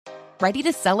Ready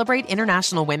to celebrate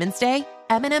International Women's Day?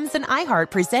 M&M's and iHeart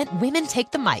present Women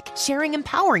Take the Mic, sharing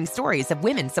empowering stories of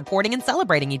women supporting and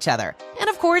celebrating each other. And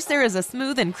of course, there is a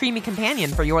smooth and creamy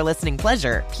companion for your listening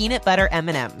pleasure, peanut butter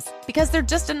M&M's. Because they're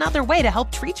just another way to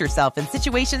help treat yourself in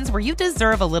situations where you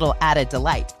deserve a little added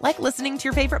delight, like listening to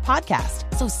your favorite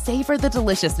podcast. So savor the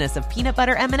deliciousness of peanut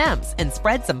butter M&M's and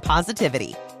spread some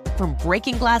positivity. From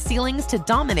breaking glass ceilings to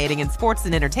dominating in sports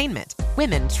and entertainment,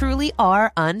 women truly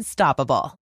are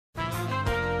unstoppable.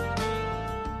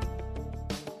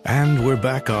 And we're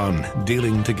back on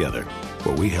Dealing Together,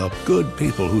 where we help good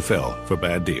people who fell for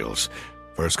bad deals.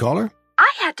 First caller? I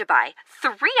had to buy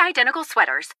 3 identical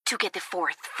sweaters to get the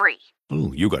 4th free.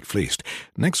 Ooh, you got fleeced.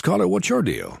 Next caller, what's your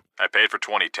deal? I paid for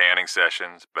 20 tanning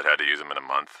sessions, but had to use them in a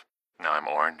month. Now I'm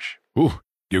orange. Ooh,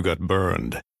 you got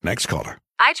burned. Next caller.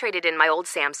 I traded in my old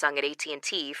Samsung at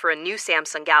AT&T for a new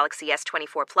Samsung Galaxy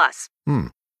S24 Plus.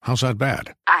 How's that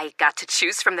bad? I got to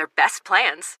choose from their best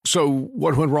plans. So,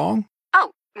 what went wrong?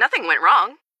 Oh, nothing went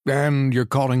wrong. And you're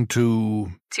calling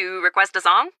to... To request a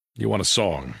song? You want a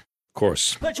song. Of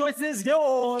course. The choice is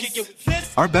yours.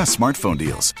 Our best smartphone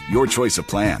deals. Your choice of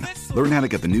plan. Learn how to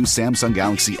get the new Samsung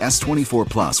Galaxy S24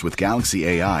 Plus with Galaxy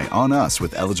AI on us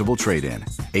with eligible trade-in.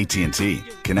 AT&T.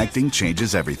 Connecting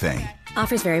changes everything.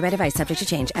 Offers vary by device, subject to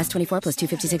change. S24 plus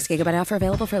 256 gigabyte offer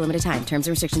available for a limited time. Terms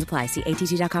and restrictions apply. See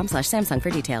att.com/Samsung for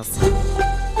details.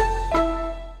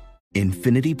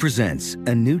 Infiniti presents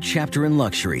a new chapter in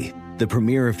luxury. The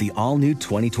premiere of the all-new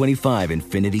 2025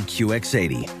 Infiniti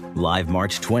QX80. Live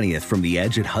March 20th from the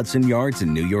Edge at Hudson Yards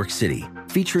in New York City.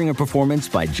 Featuring a performance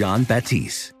by John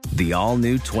Batiste. The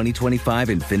all-new 2025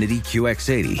 Infiniti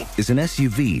QX80 is an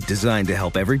SUV designed to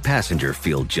help every passenger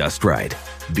feel just right.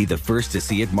 Be the first to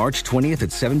see it March 20th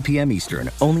at 7 p.m. Eastern,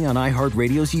 only on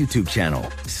iHeartRadio's YouTube channel.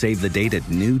 Save the date at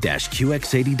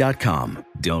new-QX80.com.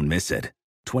 Don't miss it.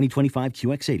 2025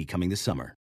 QX80 coming this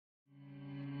summer.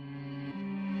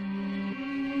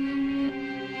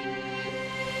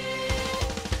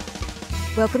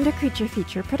 Welcome to Creature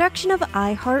Feature, production of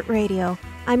iHeartRadio.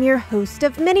 I'm your host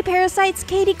of Mini Parasites,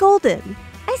 Katie Golden.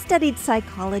 I studied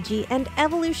psychology and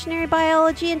evolutionary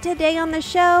biology, and today on the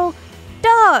show,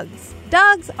 dogs.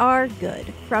 Dogs are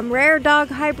good. From rare dog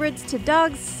hybrids to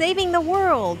dogs saving the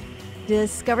world.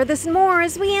 Discover this and more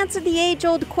as we answer the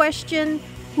age-old question,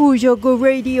 who's your good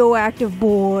radioactive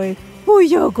boy?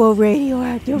 Who's your good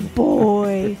radioactive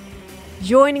boy?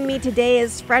 Joining me today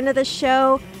is friend of the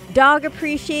show, dog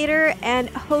appreciator, and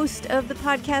host of the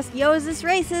podcast Yo, Is This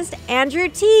Racist?, Andrew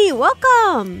T.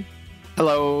 Welcome.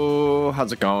 Hello,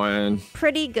 how's it going?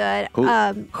 Pretty good.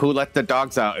 Who let the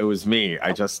dogs out? It was me.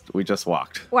 We just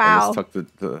walked. Wow. I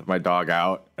just took my dog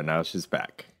out, and now she's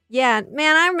back. Yeah,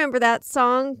 man, I remember that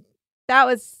song. That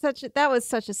was such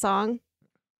a song.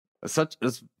 It's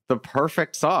the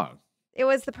perfect song. It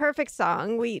was the perfect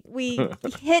song. We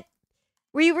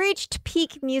reached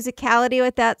peak musicality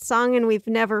with that song, and we've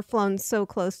never flown so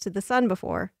close to the sun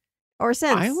before or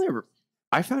since.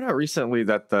 I found out recently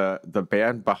that the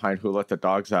band behind Who Let the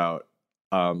Dogs Out,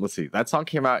 let's see, that song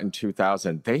came out in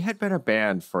 2000. They had been a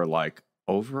band for like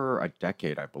over a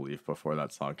decade, I believe, before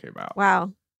that song came out.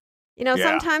 Wow.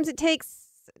 Sometimes it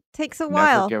takes a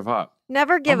while. Never give up.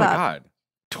 Never give up. Oh my God.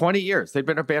 20 years. They've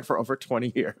been a band for over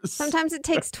 20 years. Sometimes it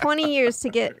takes 20 years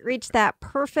to reach that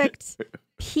perfect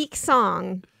peak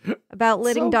song about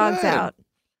letting dogs out.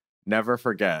 Never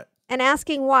forget. And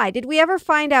asking why. Did we ever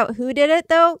find out who did it,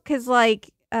 though? Because,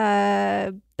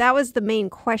 that was the main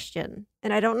question.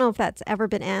 And I don't know if that's ever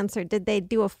been answered. Did they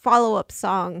do a follow-up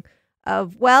song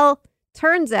of, well,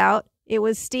 turns out it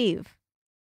was Steve?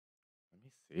 Let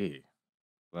me see.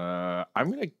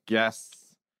 I'm going to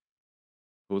guess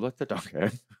Who Let the Dog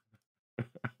In?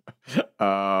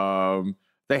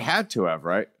 They had to have,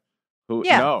 right?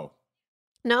 Yeah.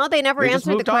 No, they never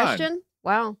answered the question? On.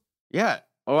 Wow. Yeah.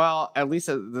 Well, at least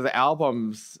the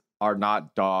albums are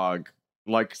not dog.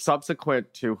 Like,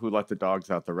 subsequent to Who Let the Dogs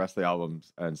Out, the rest of the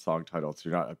albums and song titles do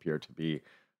not appear to be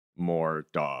more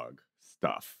dog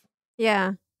stuff.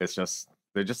 Yeah. It's just,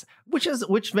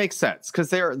 which makes sense, because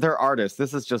they're artists.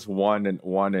 This is just one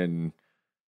in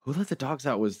Who Let the Dogs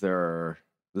Out was this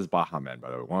is Baha Men,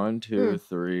 by the way. 1, 2,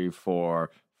 3,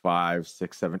 4, 5,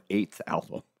 6, 7, 8th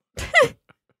album.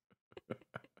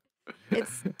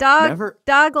 It's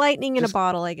dog lightning in a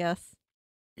bottle, I guess.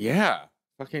 Yeah.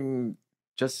 Fucking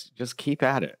just keep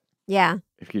at it. Yeah.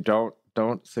 If you don't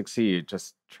succeed,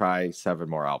 just try 7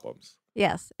 more albums.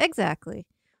 Yes, exactly.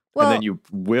 Well, and then you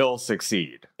will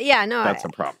succeed. Yeah, no. That's a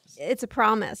promise. It's a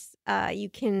promise. You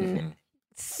can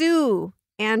sue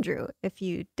Andrew if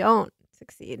you don't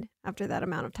succeed after that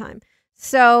amount of time.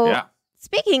 So,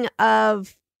 Speaking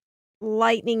of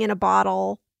lightning in a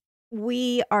bottle,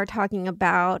 we are talking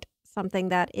about something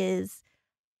that is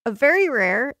a very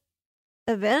rare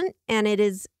event, and it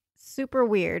is super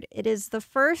weird. It is the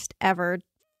first ever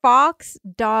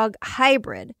fox-dog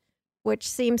hybrid, which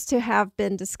seems to have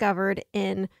been discovered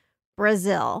in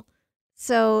Brazil.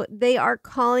 So they are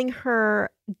calling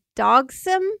her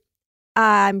Dogsim.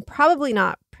 I'm probably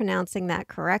not pronouncing that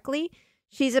correctly.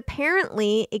 She's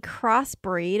apparently a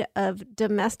crossbreed of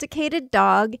domesticated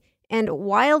dog and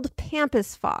wild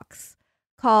pampas fox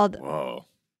called, Whoa.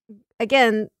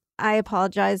 Again, I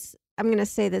apologize, I'm going to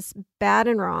say this bad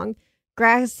and wrong,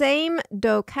 Graceme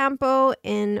do Campo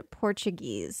in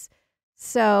Portuguese.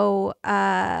 So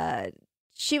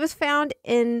she was found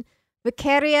in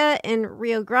Vaqueria in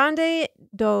Rio Grande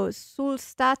do Sul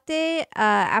State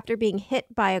after being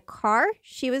hit by a car.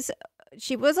 She was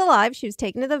alive. She was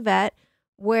taken to the vet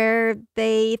where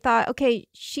they thought, okay,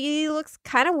 she looks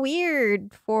kind of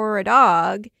weird for a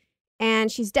dog,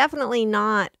 and she's definitely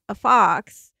not a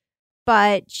fox,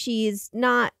 but she's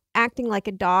not acting like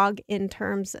a dog in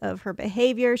terms of her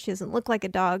behavior. She doesn't look like a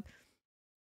dog.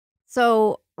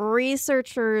 So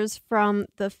researchers from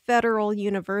the Federal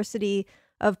University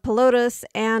of Pelotas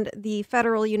and the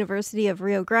Federal University of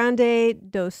Rio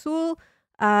Grande do Sul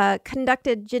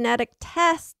conducted genetic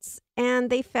tests,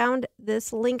 and they found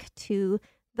this link to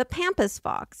the pampas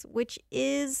fox, which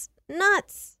is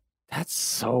nuts. That's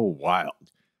so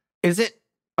wild. Is it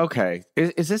okay?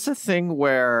 Is this a thing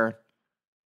where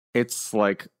it's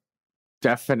like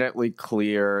definitely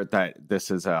clear that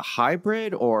this is a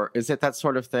hybrid, or is it that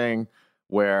sort of thing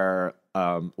where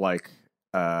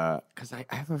because I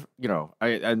have a, you know,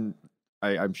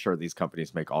 I'm sure these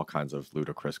companies make all kinds of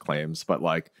ludicrous claims, but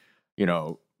like, you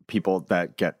know, people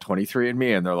that get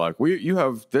 23andMe and they're like, you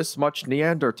have this much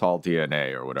Neanderthal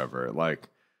DNA or whatever, like,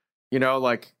 you know,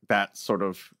 like that sort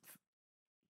of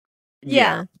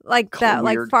like that,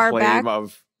 like far back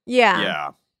of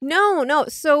no.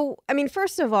 So I mean,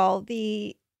 first of all,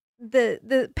 the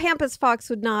pampas fox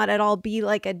would not at all be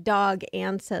like a dog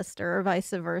ancestor or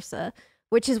vice versa,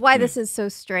 which is why this is so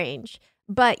strange.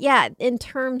 But yeah, in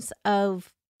terms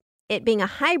of it being a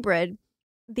hybrid,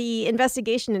 the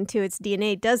investigation into its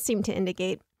DNA does seem to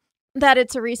indicate that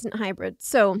it's a recent hybrid.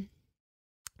 So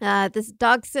this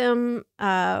Dogsim,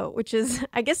 which is,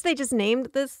 I guess they just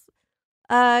named this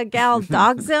gal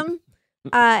Dogsim.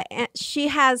 And she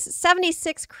has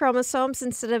 76 chromosomes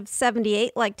instead of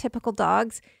 78 like typical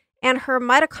dogs. And her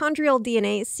mitochondrial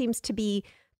DNA seems to be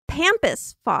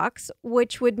pampas fox,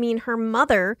 which would mean her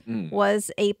mother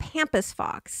was a pampas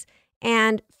fox.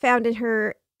 And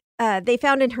they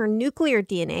found in her nuclear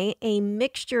DNA a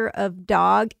mixture of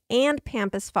dog and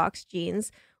pampas fox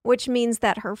genes, which means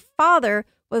that her father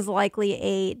was likely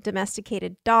a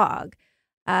domesticated dog.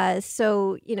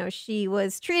 So, you know, she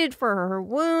was treated for her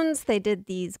wounds. They did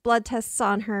these blood tests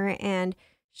on her, and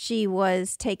she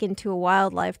was taken to a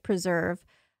wildlife preserve.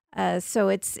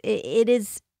 So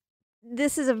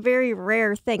this is a very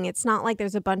rare thing. It's not like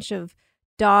there's a bunch of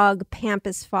dog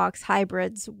pampas fox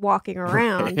hybrids walking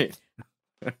around. Right.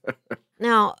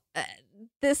 Now,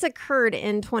 this occurred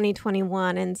in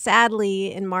 2021, and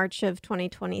sadly, in March of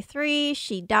 2023,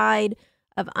 she died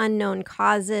of unknown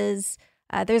causes.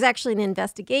 There's actually an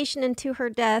investigation into her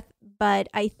death, but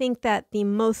I think that the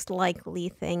most likely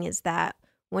thing is that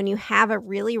when you have a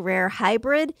really rare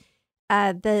hybrid,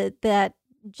 that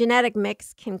genetic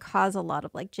mix can cause a lot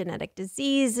of like genetic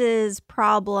diseases,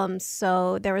 problems.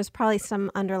 So there was probably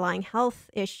some underlying health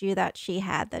issue that she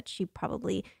had that she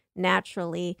probably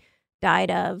naturally died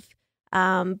of.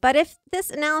 But if this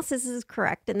analysis is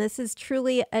correct, and this is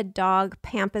truly a dog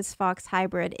pampas fox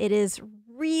hybrid, it is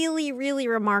really, really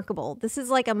remarkable. This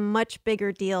is like a much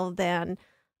bigger deal than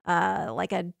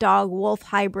like a dog wolf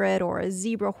hybrid or a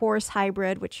zebra horse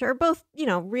hybrid, which are both, you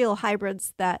know, real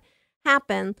hybrids that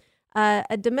happen.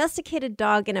 A domesticated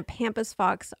dog and a pampas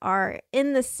fox are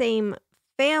in the same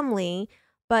family,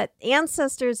 but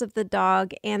ancestors of the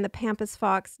dog and the pampas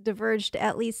fox diverged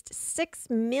at least 6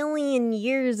 million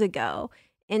years ago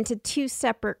into two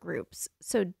separate groups.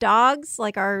 So dogs,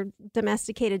 like our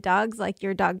domesticated dogs, like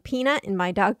your dog Peanut and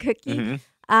my dog Cookie,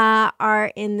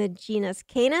 are in the genus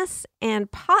Canis, and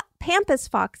pampas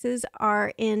foxes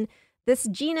are in this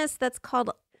genus that's called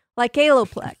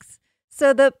Lycaeloplex.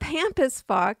 So the pampas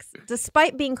fox,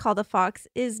 despite being called a fox,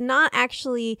 is not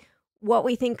actually what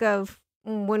we think of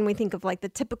when we think of like the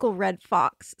typical red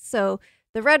fox. So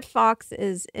the red fox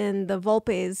is in the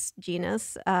Vulpes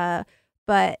genus,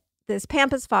 but this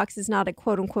pampas fox is not a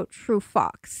quote-unquote true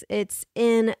fox. It's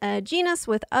in a genus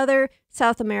with other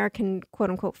South American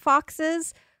quote-unquote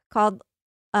foxes called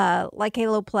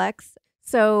Lycaeloplex.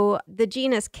 So the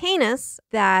genus Canis,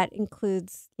 that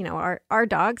includes, our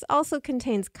dogs, also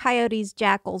contains coyotes,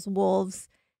 jackals, wolves,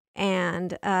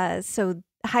 and so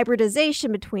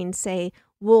hybridization between, say,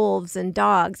 wolves and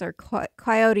dogs, or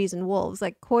coyotes and wolves,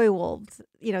 like coy wolves.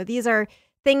 These are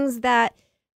things that,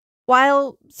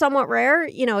 while somewhat rare,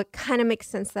 it kind of makes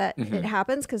sense that it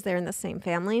happens because they're in the same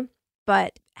family.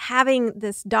 But having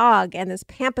this dog and this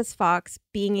pampas fox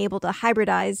being able to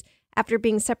hybridize after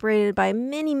being separated by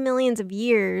many millions of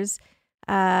years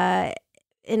in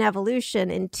evolution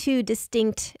in two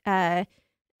distinct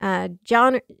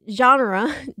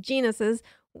genuses,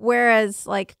 whereas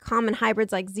like common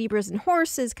hybrids like zebras and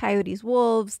horses, coyotes,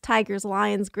 wolves, tigers,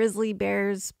 lions, grizzly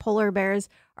bears, polar bears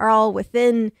are all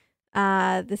within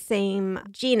the same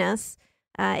genus.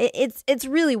 It's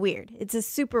really weird. It's a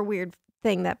super weird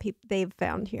thing that they've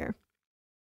found here.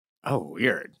 Oh,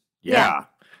 weird. Yeah.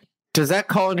 Does that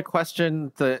call into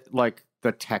question the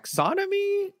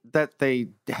taxonomy that they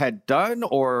had done,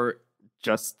 or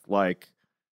it's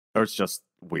just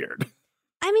weird?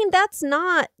 I mean, that's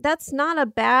not a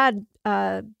bad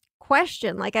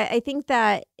question. Like, I think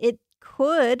that it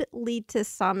could lead to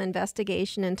some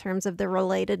investigation in terms of the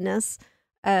relatedness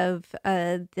of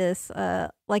this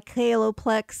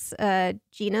Lycaeloplex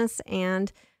genus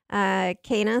and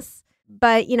Canis.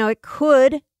 But, it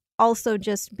could also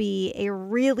just be a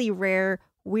really rare,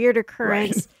 weird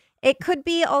occurrence. Right. It could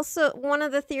be also, one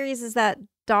of the theories is that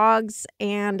dogs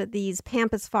and these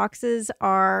pampas foxes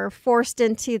are forced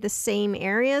into the same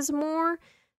areas more.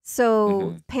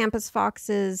 So pampas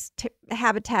foxes'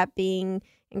 habitat being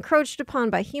encroached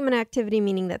upon by human activity,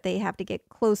 meaning that they have to get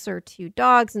closer to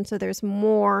dogs. And so there's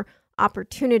more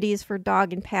opportunities for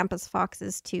dog and pampas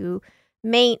foxes to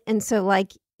mate. And so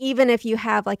even if you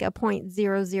have a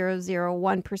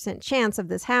 0.0001% chance of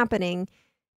this happening,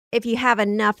 if you have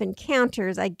enough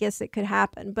encounters, I guess it could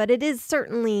happen. But it is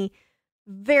certainly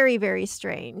very, very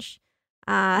strange.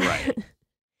 Right.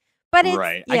 But it's,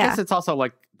 right. I guess it's also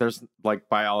there's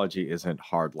biology isn't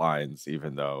hard lines,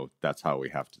 even though that's how we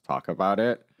have to talk about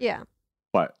it. Yeah.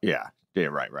 But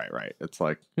right. It's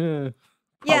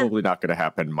probably not going to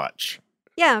happen much.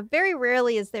 Yeah. Very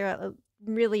rarely is there a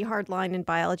really hard line in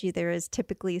biology. There is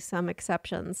typically some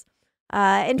exceptions.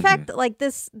 In fact,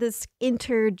 this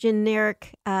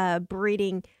intergeneric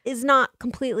breeding is not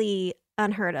completely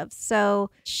unheard of.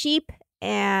 So sheep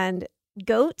and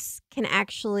goats can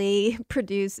actually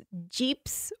produce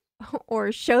jeeps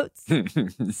or shotes.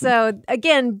 So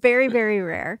again, very, very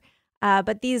rare.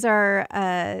 But these are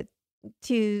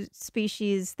two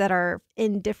species that are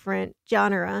in different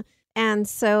genera. And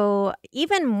so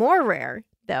even more rare,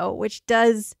 though, which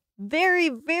does very,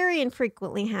 very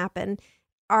infrequently happen,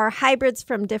 are hybrids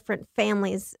from different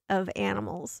families of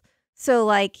animals. So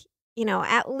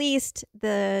at least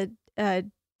the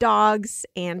dogs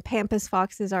and pampas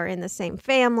foxes are in the same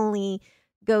family.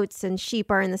 Goats and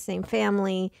sheep are in the same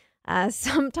family.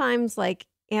 Sometimes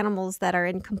animals that are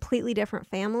in completely different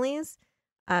families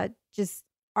just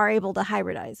are able to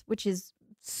hybridize, which is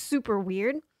super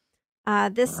weird.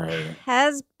 This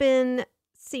has been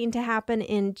seen to happen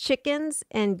in chickens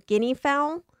and guinea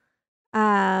fowl,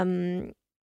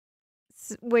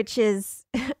 which is,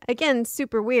 again,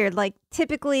 super weird.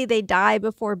 Typically they die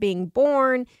before being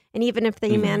born, and even if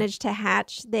they manage to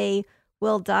hatch, they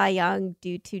will die young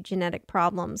due to genetic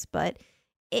problems. But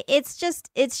it's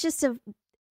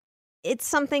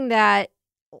something that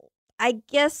I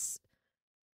guess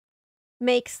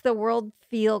makes the world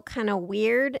feel kind of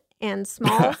weird and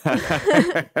small,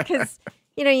 because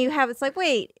it's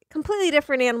wait, completely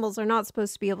different animals are not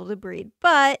supposed to be able to breed,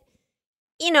 but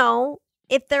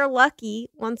if they're lucky,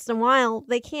 once in a while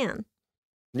they can.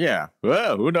 Yeah.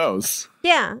 Well, who knows?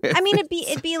 Yeah. I mean,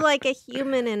 it'd be like a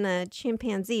human and a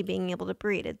chimpanzee being able to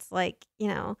breed. It's the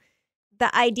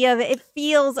idea of it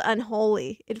feels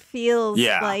unholy. It feels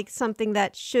like something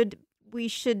that we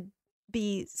should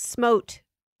be smote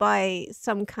by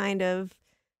some kind of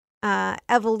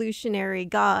evolutionary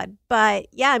god. But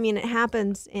yeah, I mean, it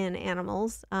happens in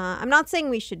animals. I'm not saying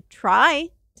we should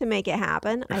try to make it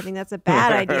happen. I think that's a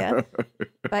bad idea.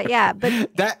 But yeah,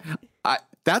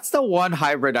 that's the one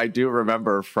hybrid I do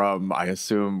remember from, I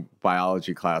assume,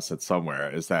 biology class at somewhere,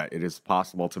 is that it is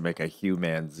possible to make a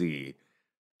humanzee,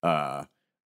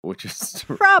 which is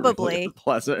probably really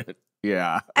unpleasant.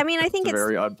 Yeah. I mean, I think it's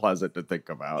very unpleasant to think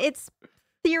about. It's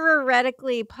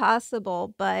theoretically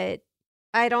possible, but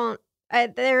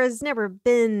there has never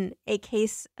been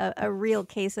a real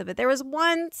case of it. There was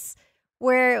once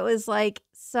where it was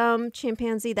some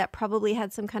chimpanzee that probably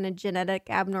had some kind of genetic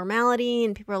abnormality,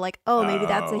 and people were like, oh, maybe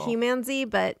that's a humanzee,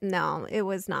 but no, it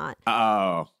was not.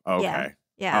 Oh, okay.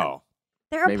 Yeah. Oh.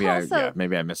 There are maybe also,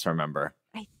 maybe I misremember.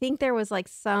 I think there was like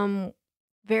some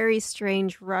very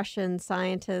strange Russian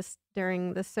scientist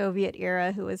during the Soviet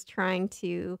era who was trying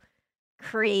to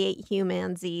create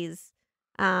humansies.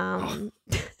 I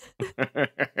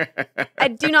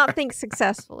do not think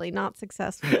successfully, not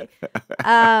successfully.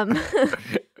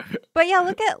 But yeah,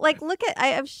 look at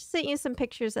I've sent you some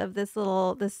pictures of this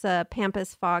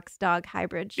Pampas fox dog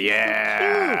hybrid. She's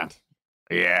so cute.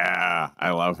 Yeah,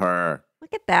 I love her.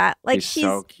 Look at that. Like she's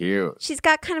so cute. She's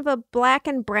got kind of a black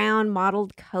and brown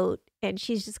mottled coat, and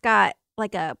she's just got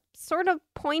like a sort of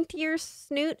pointier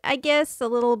snoot, I guess, a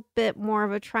little bit more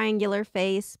of a triangular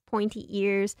face, pointy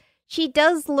ears. She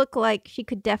does look like she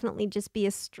could definitely just be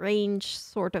a strange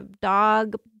sort of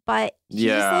dog, but she's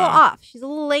just a little off. She's a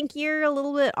little lankier, a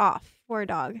little bit off for a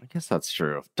dog. I guess that's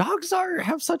true. Dogs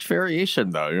have such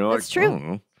variation, though. You're That's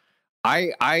true.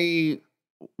 I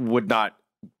would not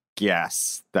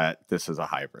guess that this is a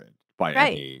hybrid by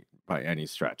any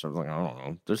stretch. I was like, I don't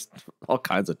know. There's all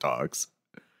kinds of dogs.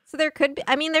 So there could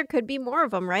be more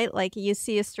of them, right? Like you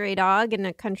see a stray dog in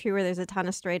a country where there's a ton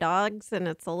of stray dogs and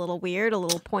it's a little weird, a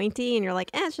little pointy, and you're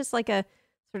like, it's just like a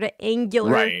sort of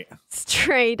angular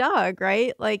stray dog,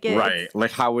 right? Like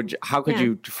like how could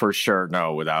you for sure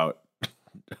know without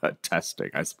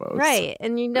testing, I suppose. Right.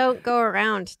 And you don't go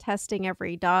around testing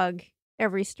every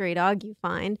stray dog you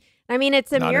find. I mean,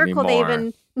 it's a miracle they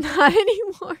even not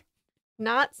anymore.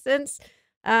 Not since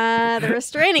the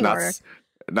restraining order.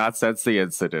 Not since the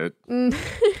incident.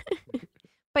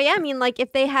 But yeah, I mean, like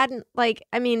if they hadn't,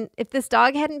 if this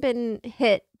dog hadn't been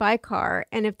hit by a car,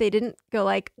 and if they didn't go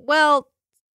like, well,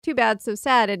 too bad, so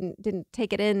sad, and didn't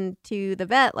take it in to the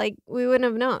vet, like we wouldn't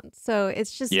have known. So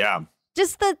it's just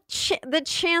just the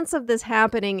chance of this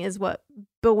happening is what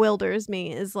bewilders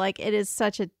me. Is like it is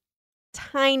such a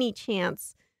tiny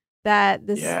chance that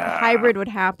this hybrid would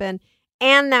happen,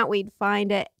 and that we'd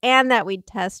find it, and that we'd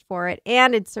test for it,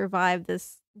 and it'd survive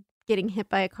this getting hit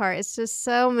by a car. It's just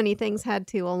so many things had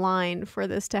to align for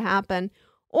this to happen.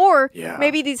 Or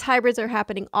maybe these hybrids are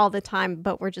happening all the time,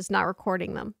 but we're just not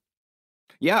recording them.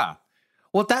 Yeah.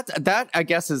 Well, that I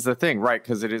guess is the thing, right?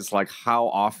 Because it is like, how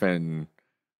often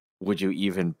would you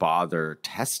even bother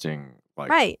testing? Like,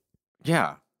 right.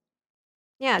 Yeah.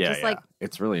 Yeah, just like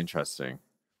it's really interesting.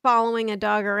 Following a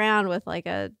dog around with like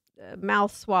a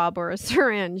mouth swab or a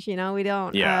syringe, we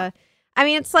don't. Yeah. I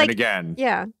mean, it's like, and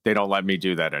again, they don't let me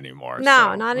do that anymore. No,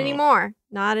 so, not anymore.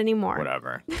 Not anymore.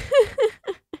 Whatever.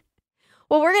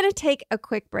 Well, we're going to take a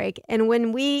quick break. And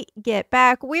when we get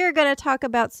back, we're going to talk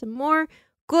about some more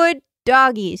good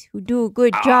doggies who do a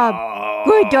good job.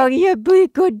 Good doggy, yeah,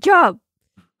 good job.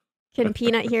 Can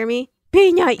Peanut hear me?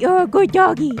 Peanut, you're a good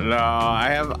doggy. No, I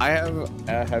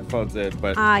have headphones in,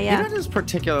 but Peanut just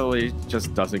particularly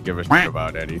just doesn't give a shit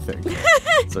about anything.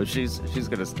 So she's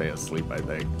gonna stay asleep, I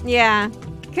think. Yeah,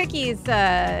 Cookies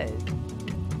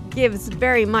gives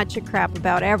very much a crap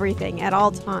about everything at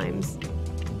all times,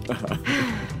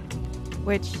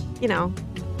 which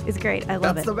is great. I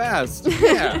love That's it. That's the best.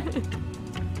 Yeah.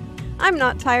 I'm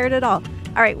not tired at all.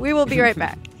 All right, we will be right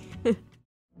back.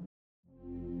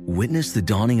 Witness the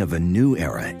dawning of a new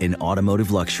era in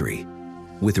automotive luxury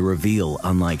with a reveal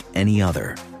unlike any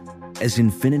other as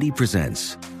Infiniti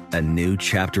presents a new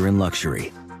chapter in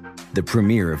luxury, the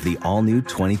premiere of the all-new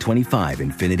 2025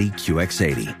 Infiniti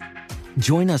QX80.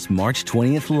 Join us March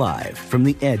 20th live from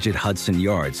the Edge at Hudson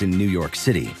Yards in New York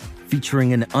City,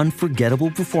 featuring an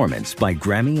unforgettable performance by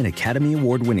Grammy and Academy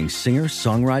Award-winning singer,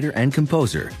 songwriter, and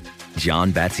composer,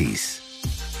 Jon Batiste.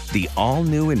 The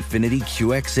all-new Infiniti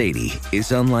QX80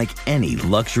 is unlike any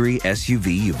luxury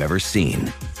SUV you've ever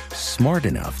seen. Smart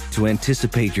enough to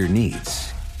anticipate your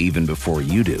needs, even before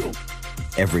you do.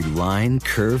 Every line,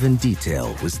 curve, and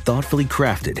detail was thoughtfully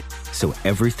crafted, so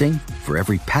everything for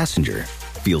every passenger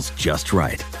feels just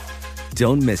right.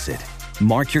 Don't miss it.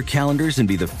 Mark your calendars and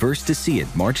be the first to see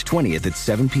it March 20th at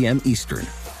 7 p.m. Eastern,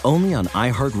 only on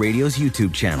iHeartRadio's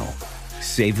YouTube channel.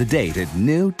 Save the date at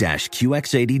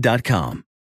new-QX80.com.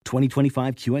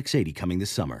 2025 QX80 coming this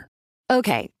summer.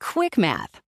 Okay, quick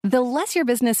math. The less your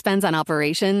business spends on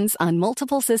operations, on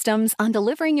multiple systems, on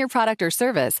delivering your product or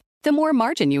service, the more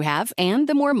margin you have and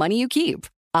the more money you keep.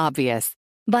 Obvious.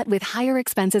 But with higher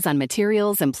expenses on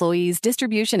materials, employees,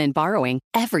 distribution, and borrowing,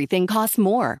 everything costs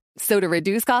more. So to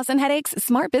reduce costs and headaches,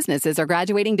 smart businesses are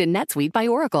graduating to NetSuite by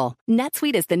Oracle.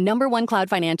 NetSuite is the #1 cloud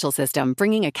financial system,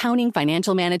 bringing accounting,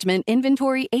 financial management,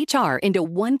 inventory, HR into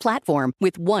one platform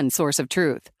with one source of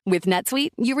truth. With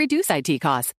NetSuite, you reduce IT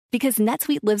costs because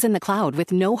NetSuite lives in the cloud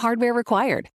with no hardware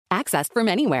required, accessed from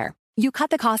anywhere. You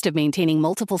cut the cost of maintaining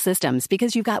multiple systems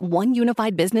because you've got one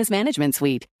unified business management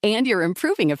suite. And you're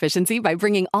improving efficiency by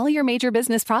bringing all your major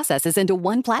business processes into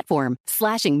one platform,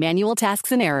 slashing manual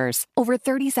tasks and errors. Over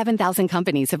 37,000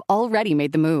 companies have already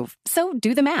made the move. So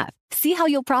do the math. See how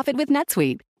you'll profit with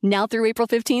NetSuite. Now through April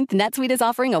 15th, NetSuite is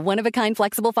offering a one-of-a-kind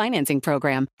flexible financing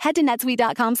program. Head to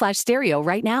netsuite.com/stereo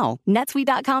right now.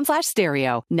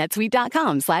 netsuite.com/stereo.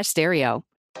 netsuite.com/stereo.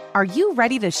 Are you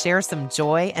ready to share some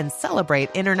joy and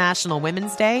celebrate International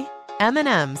Women's Day?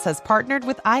 M&M's has partnered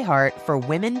with iHeart for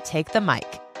Women Take the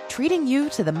Mic, treating you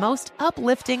to the most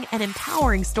uplifting and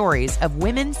empowering stories of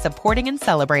women supporting and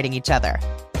celebrating each other.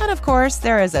 And of course,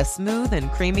 there is a smooth and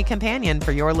creamy companion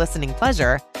for your listening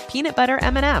pleasure, peanut butter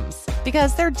M&Ms,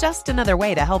 because they're just another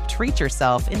way to help treat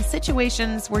yourself in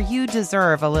situations where you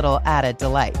deserve a little added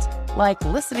delight, like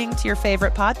listening to your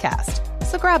favorite podcast.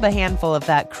 So grab a handful of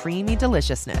that creamy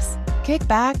deliciousness. Kick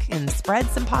back and spread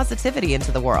some positivity into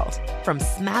the world. From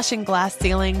smashing glass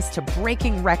ceilings to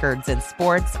breaking records in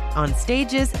sports, on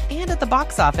stages, and at the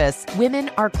box office, women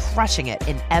are crushing it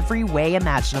in every way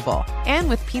imaginable. And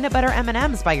with peanut butter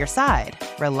M&Ms by your side,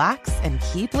 relax and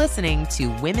keep listening to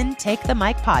Women Take the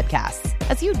Mic podcasts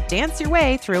as you dance your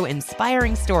way through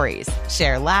inspiring stories,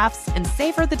 share laughs, and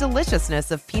savor the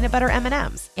deliciousness of peanut butter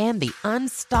M&Ms and the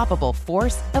unstoppable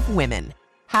force of women.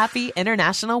 Happy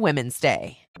International Women's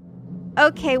Day.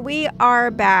 Okay, we are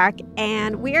back,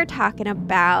 and we are talking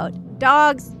about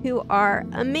dogs who are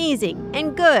amazing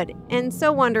and good and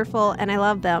so wonderful, and I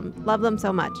love them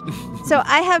so much. So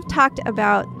I have talked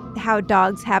about how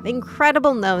dogs have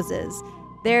incredible noses.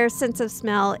 Their sense of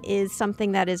smell is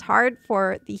something that is hard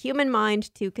for the human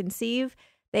mind to conceive.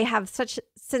 They have such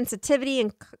sensitivity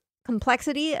and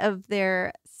complexity of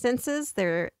their senses,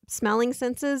 their smelling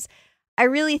senses. I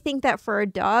really think that for a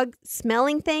dog,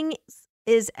 smelling things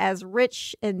is as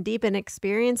rich and deep an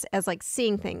experience as like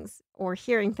seeing things or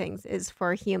hearing things is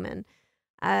for a human.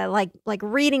 Like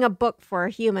reading a book for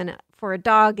a human, for a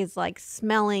dog is like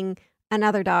smelling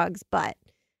another dog's butt.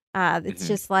 It's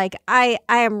just like I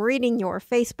am reading your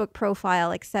Facebook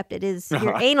profile, except it is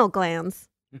your anal glands.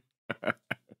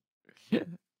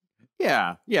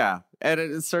 Yeah, and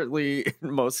it is certainly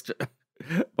most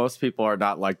people are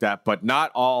not like that, but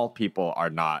not all people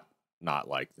are not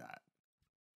like that.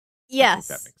 Yes,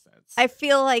 that makes sense. I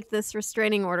feel like this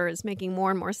restraining order is making more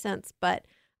and more sense. But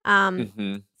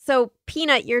so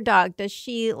Peanut, your dog, does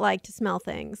she like to smell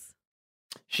things?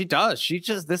 She does. She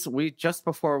just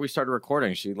before we started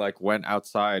recording, she like went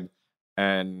outside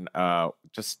and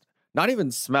just not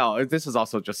even smell. This is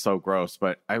also just so gross,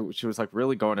 but she was like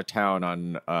really going to town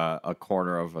on a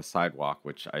corner of a sidewalk,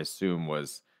 which I assume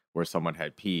was where someone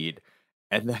had peed.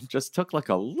 And then just took like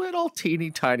a little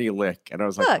teeny tiny lick. And I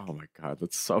was like, oh my God,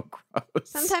 that's so gross.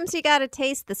 Sometimes you got to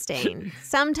taste the stain.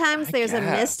 Sometimes there's a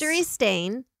mystery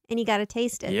stain and you got to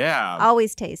taste it. Yeah.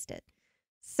 Always taste it.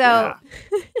 So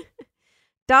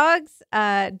dogs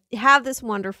have this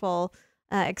wonderful,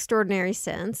 extraordinary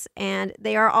sense. And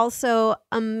they are also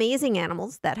amazing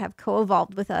animals that have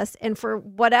co-evolved with us. And for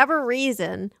whatever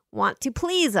reason, want to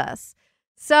please us.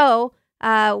 So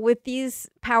with these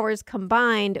powers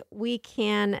combined, we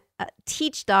can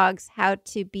teach dogs how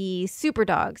to be super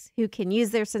dogs who can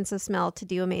use their sense of smell to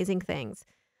do amazing things.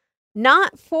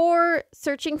 Not for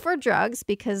searching for drugs,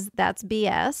 because that's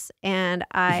BS. And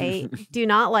I do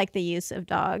not like the use of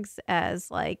dogs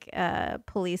as like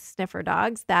police sniffer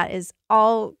dogs. That is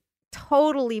all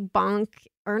totally bunk,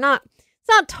 or not. It's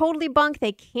not totally bunk.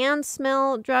 They can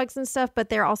smell drugs and stuff, but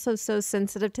they're also so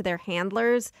sensitive to their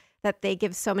handlers that they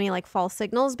give so many like false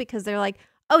signals, because they're like,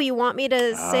 oh, you want me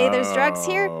to say there's drugs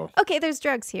here? Okay, there's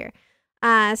drugs here.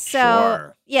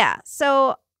 So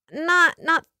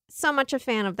not so much a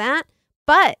fan of that.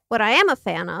 But what I am a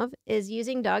fan of is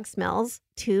using dog smells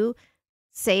to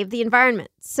save the environment.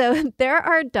 So there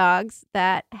are dogs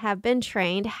that have been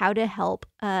trained how to help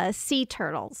sea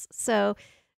turtles. So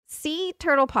sea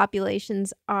turtle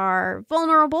populations are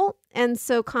vulnerable, and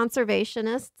so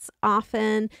conservationists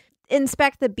often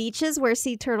inspect the beaches where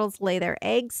sea turtles lay their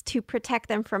eggs to protect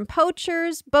them from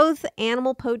poachers, both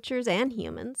animal poachers and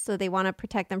humans. So they want to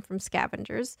protect them from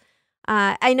scavengers.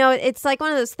 I know it's like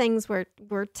one of those things where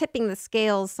we're tipping the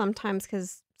scales sometimes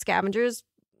because scavengers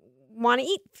want to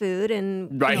eat food,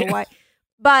 and right. You know, why.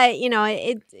 But you know,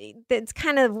 it's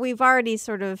kind of, we've already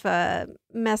sort of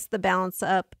messed the balance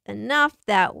up enough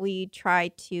that we try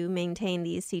to maintain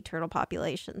these sea turtle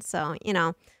populations. So you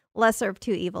know, lesser of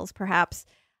two evils, perhaps.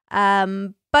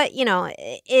 But, you know,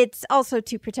 it's also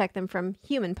to protect them from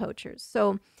human poachers.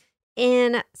 So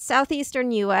in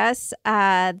southeastern U.S.,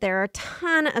 there are a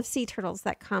ton of sea turtles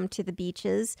that come to the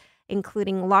beaches,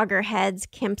 including loggerheads,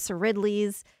 Kemp's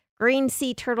ridleys, green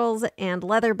sea turtles and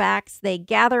leatherbacks, they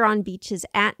gather on beaches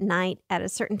at night at a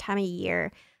certain time of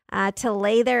year to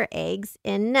lay their eggs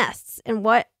in nests. And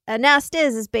what a nest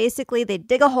is basically they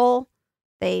dig a hole,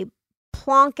 they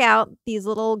plonk out these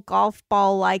little golf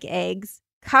ball-like eggs,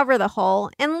 cover the hole,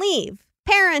 and leave.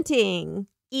 Parenting.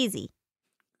 Easy.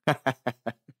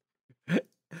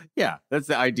 Yeah, that's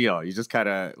the ideal. You just kind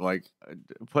of like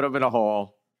put them in a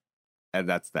hole, and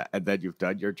that's that. And then you've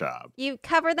done your job. You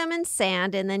cover them in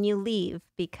sand and then you leave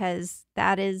because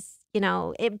that is,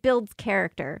 it builds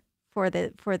character for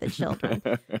the children.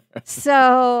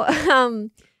 So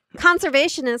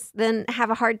conservationists then have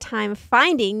a hard time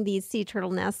finding these sea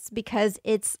turtle nests because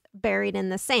it's buried in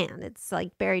the sand. It's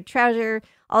like buried treasure.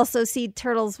 Also, sea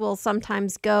turtles will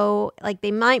sometimes go, like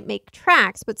they might make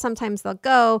tracks, but sometimes they'll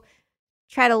go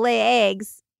try to lay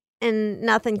eggs and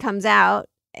nothing comes out.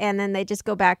 And then they just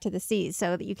go back to the sea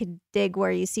so that you can dig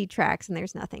where you see tracks and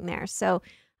there's nothing there. So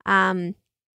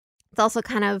it's also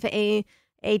kind of a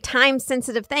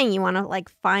time-sensitive thing. You want to like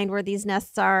find where these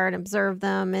nests are and observe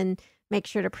them and make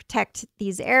sure to protect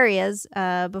these areas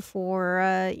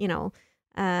before,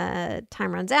 time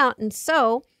runs out. And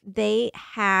so they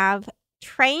have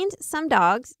trained some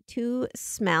dogs to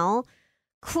smell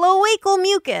cloacal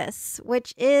mucus,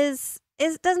 which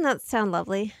doesn't that sound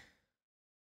lovely?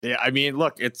 Yeah, I mean,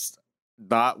 look, it's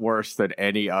not worse than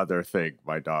any other thing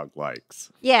my dog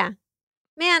likes. Yeah.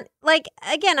 Man, like,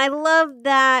 again, I love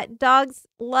that dogs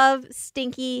love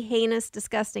stinky, heinous,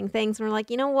 disgusting things. And we're like,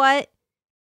 you know what?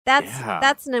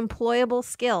 That's an employable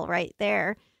skill right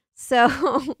there.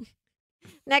 So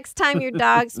next time your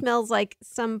dog smells like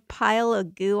some pile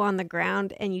of goo on the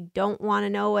ground and you don't want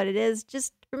to know what it is,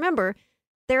 just remember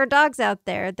there are dogs out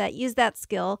there that use that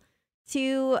skill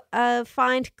to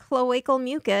find cloacal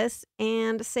mucus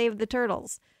and save the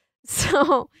turtles.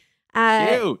 So,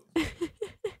 cute.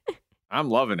 I'm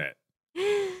loving it.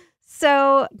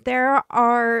 So there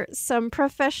are some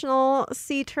professional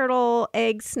sea turtle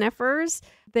egg sniffers.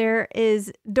 There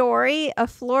is Dory, a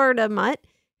Florida mutt,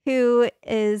 who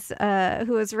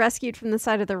was rescued from the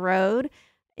side of the road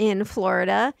in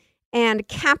Florida, and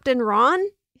Captain Ron,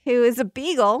 who is a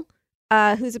beagle,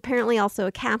 who's apparently also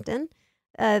a captain.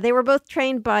 They were both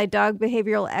trained by dog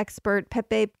behavioral expert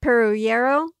Pepe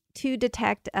Perullero to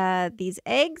detect these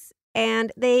eggs,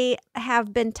 and they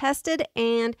have been tested,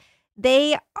 and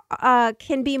they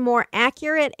can be more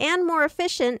accurate and more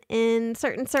efficient in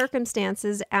certain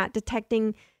circumstances at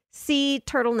detecting sea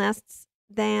turtle nests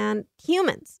than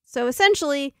humans. So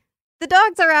essentially, the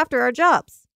dogs are after our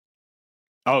jobs.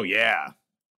 Oh, yeah.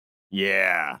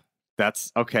 Yeah.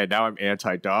 That's okay. Now I'm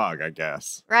anti-dog, I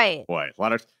guess. Right. Boy, a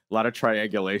lot of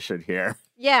triangulation here.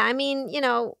 Yeah, I mean,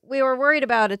 we were worried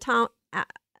about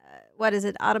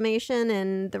automation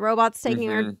and the robots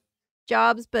taking our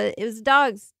jobs, but it was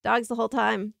dogs the whole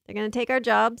time. They're going to take our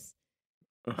jobs.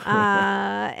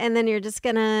 And then you're just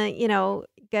going to,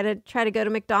 gotta try to go to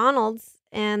McDonald's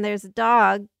and there's a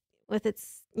dog with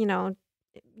its,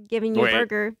 giving you a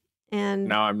burger. And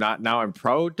now I'm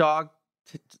pro dog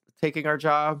taking our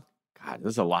job. God,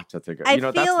 there's a lot to think of. I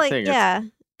feel that's the like, thing. yeah.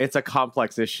 It's a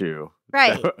complex issue.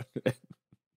 Right.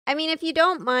 I mean, if you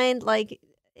don't mind, like,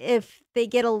 if they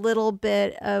get a little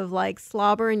bit of, like,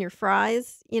 slobber in your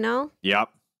fries, Yep.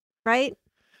 Right?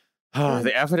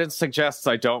 The evidence suggests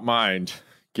I don't mind,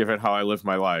 given how I live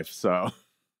my life, so.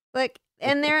 Like,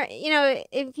 and they're,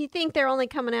 if you think they're only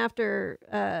coming after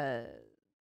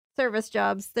service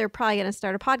jobs, they're probably going to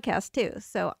start a podcast, too.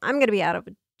 So I'm going to be out of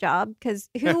a job, because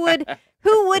who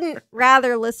wouldn't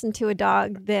rather listen to a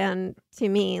dog than to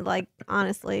me, like,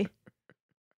 honestly.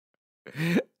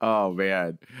 Oh,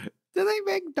 man. Do they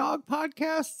make dog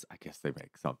podcasts? I guess they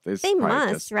make something. They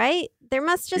must, right? There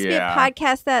must just be a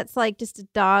podcast that's like just a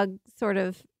dog sort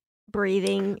of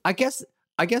breathing. I guess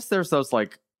there's those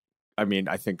like, I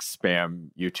think spam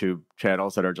YouTube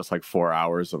channels that are just like 4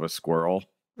 hours of a squirrel.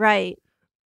 Right.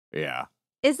 Yeah.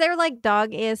 Is there like dog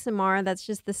ASMR that's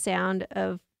just the sound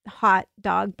of hot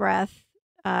dog breath,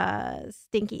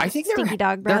 stinky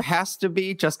dog breath? There has to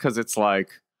be, just because it's like,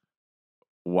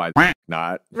 why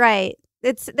not? Right.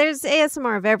 There's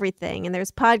ASMR of everything, and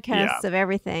there's podcasts of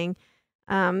everything.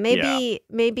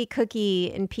 Maybe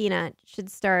Cookie and Peanut should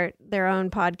start their own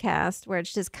podcast where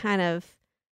it's just kind of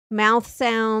mouth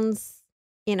sounds,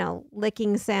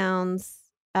 licking sounds,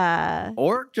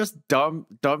 or just dumb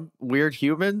weird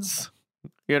humans,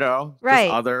 right?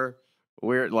 Just other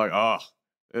weird, like,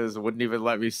 this wouldn't even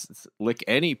let me lick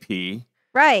any pee,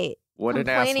 right? What an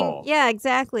asshole! Yeah,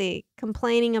 exactly.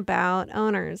 Complaining about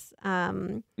owners.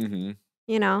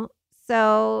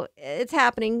 So it's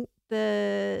happening.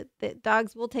 The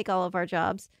dogs will take all of our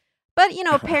jobs. But,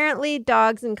 apparently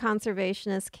dogs and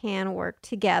conservationists can work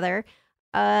together,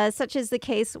 such as the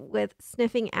case with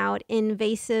sniffing out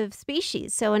invasive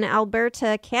species. So in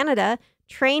Alberta, Canada,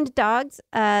 trained dogs,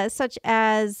 such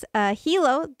as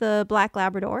Hilo, the Black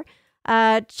Labrador,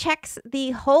 checks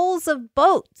the hulls of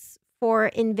boats for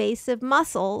invasive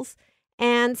mussels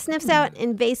and sniffs out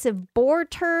invasive boar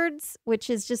turds, which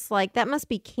is just like, that must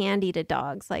be candy to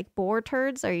dogs. Like, boar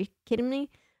turds? Are you kidding me?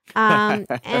 And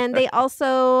they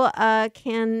also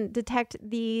can detect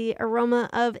the aroma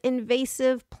of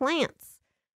invasive plants.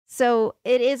 So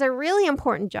it is a really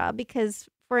important job because,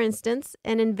 for instance,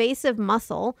 an invasive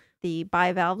mussel, the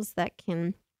bivalves that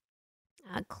can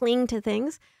cling to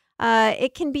things,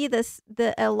 it can be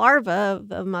a larva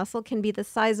of a mussel can be the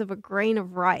size of a grain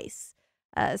of rice.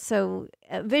 So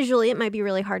visually, it might be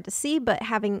really hard to see, but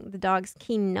having the dog's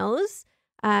keen nose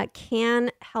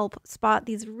can help spot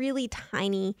these really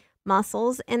tiny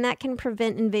mussels, and that can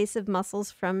prevent invasive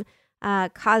mussels from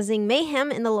causing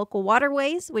mayhem in the local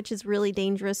waterways, which is really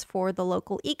dangerous for the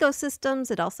local ecosystems.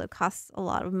 It also costs a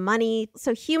lot of money.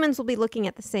 So humans will be looking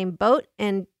at the same boat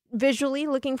and visually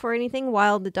looking for anything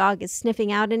while the dog is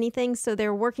sniffing out anything. So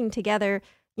they're working together.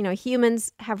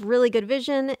 Humans have really good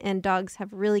vision and dogs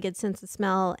have really good sense of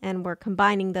smell, and we're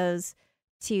combining those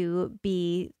to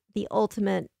be the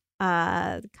ultimate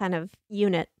kind of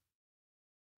unit.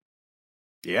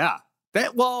 Yeah.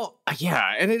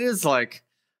 And it is like,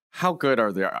 how good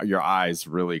are your eyes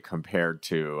really compared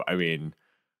to,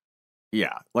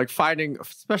 like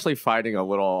especially finding a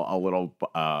little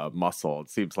mussel. It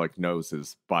seems like nose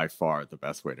is by far the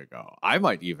best way to go. I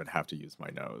might even have to use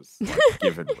my nose,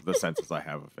 given the senses I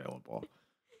have available.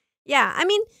 Yeah,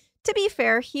 to be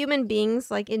fair, human beings,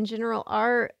 like in general,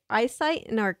 our eyesight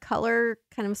and our color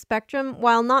kind of spectrum,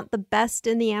 while not the best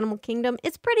in the animal kingdom,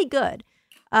 it's pretty good.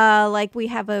 Like we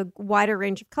have a wider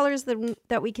range of colors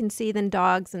that we can see than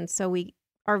dogs, and so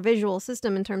our visual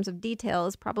system in terms of detail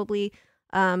is probably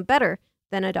better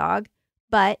than a dog.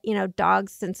 But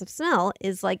dogs' sense of smell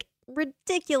is like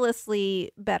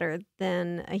ridiculously better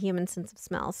than a human sense of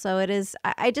smell. So it is.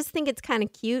 I just think it's kind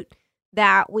of cute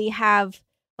that we have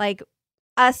like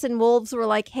us and wolves were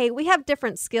like, hey, we have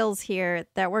different skills here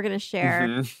that we're gonna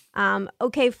share. Mm-hmm.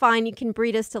 Okay, fine, you can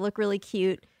breed us to look really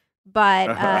cute.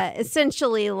 But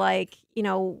essentially, like,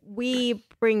 we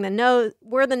bring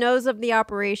we're the nose of the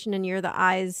operation and you're the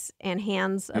eyes and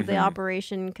hands of the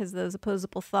operation, because those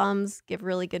opposable thumbs give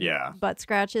really good butt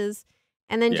scratches.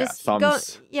 And then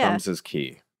thumbs is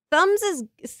key. Thumbs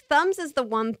is the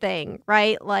one thing,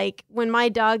 right? Like when my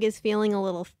dog is feeling a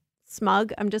little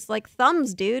smug, I'm just like,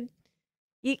 thumbs, dude.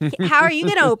 How are you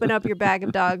going to open up your bag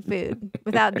of dog food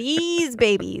without these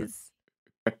babies?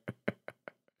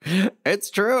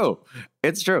 It's true.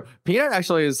 Peanut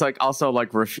actually is like also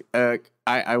like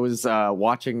I was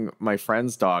watching my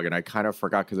friend's dog and I kind of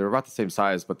forgot because they were about the same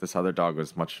size, but this other dog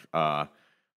was much more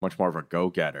of a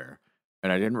go-getter,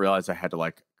 and I didn't realize I had to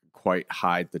like quite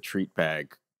hide the treat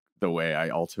bag the way I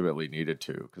ultimately needed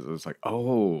to, because it was like,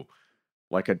 oh,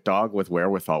 like a dog with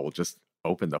wherewithal will just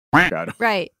open the out of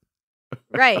right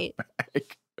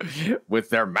with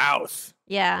their mouth.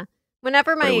 Yeah. But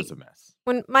it was a mess.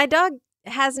 When my dog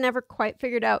has never quite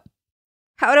figured out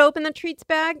how to open the treats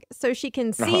bag, so she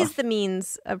can seize the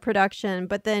means of production,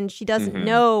 but then she doesn't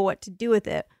know what to do with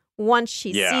it once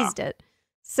she seized it.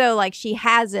 So like she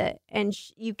has it, and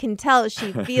you can tell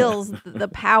she feels the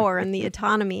power and the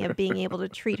autonomy of being able to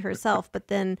treat herself. But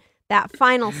then that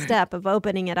final step of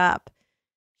opening it up,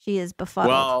 she is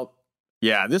befuddled. Well,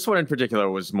 yeah, this one in particular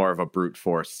was more of a brute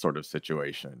force sort of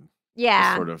situation. Yeah,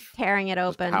 just sort of tearing it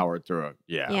open. Powered through it.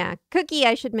 Yeah. Yeah. Cookie,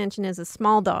 I should mention, is a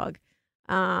small dog.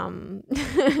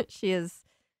 She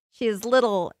is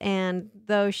little, and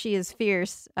though she is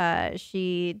fierce,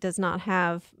 she does not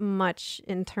have much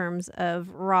in terms of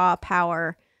raw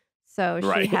power. So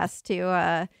she has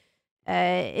to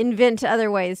invent other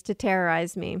ways to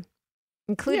terrorize me,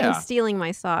 including stealing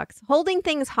my socks. Holding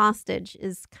things hostage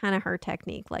is kind of her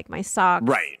technique, like my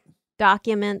socks,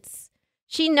 documents.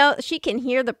 She can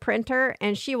hear the printer,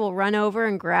 and she will run over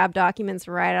and grab documents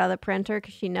right out of the printer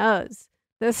because she knows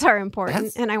those are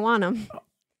important and I want them.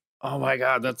 Oh my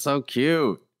God, that's so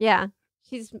cute. Yeah,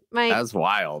 she's that's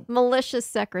wild. Malicious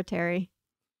secretary.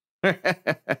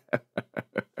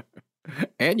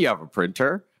 And you have a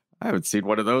printer? I haven't seen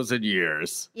one of those in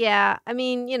years. Yeah,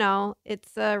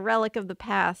 it's a relic of the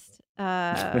past.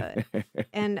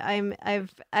 And I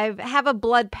have a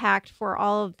blood pact for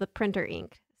all of the printer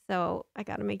ink. So I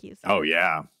got to make use of it. Oh,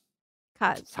 yeah.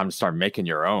 It's time to start making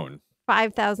your own.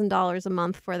 $5,000 a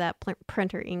month for that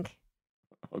printer ink.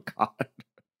 Oh, God.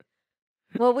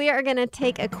 Well, we are going to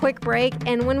take a quick break,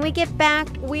 and when we get back,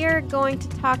 we are going to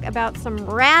talk about some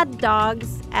rad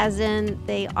dogs, as in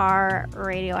they are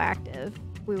radioactive.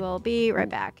 We will be right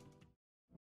back.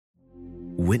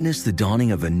 Witness the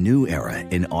dawning of a new era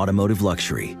in automotive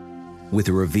luxury with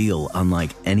a reveal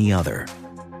unlike any other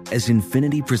as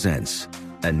Infiniti presents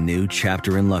a new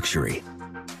chapter in luxury,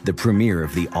 the premiere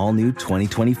of the all-new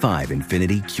 2025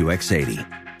 Infiniti QX80.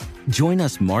 Join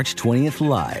us March 20th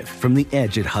live from the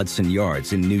Edge at Hudson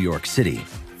Yards in New York City,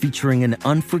 featuring an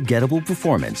unforgettable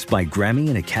performance by Grammy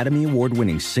and Academy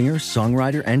Award-winning singer,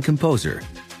 songwriter, and composer,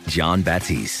 Jon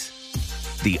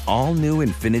Batiste. The all-new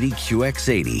Infiniti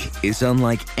QX80 is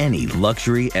unlike any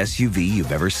luxury SUV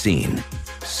you've ever seen.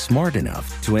 Smart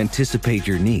enough to anticipate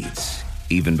your needs,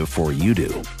 even before you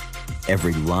do.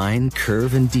 Every line,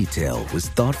 curve, and detail was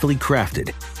thoughtfully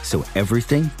crafted, so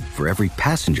everything for every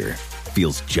passenger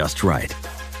feels just right.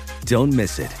 Don't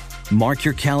miss it. Mark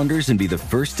your calendars and be the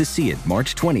first to see it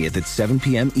March 20th at 7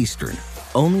 p.m. Eastern,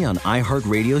 only on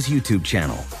iHeartRadio's YouTube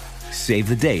channel. Save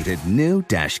the date at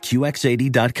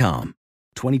new-QX80.com.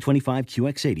 2025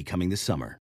 QX80 coming this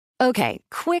summer. Okay,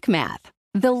 quick math.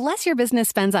 The less your business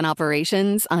spends on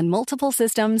operations, on multiple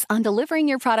systems, on delivering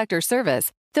your product or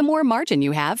service, the more margin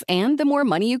you have and the more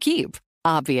money you keep.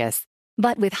 Obvious.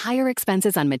 But with higher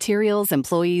expenses on materials,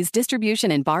 employees,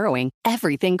 distribution, and borrowing,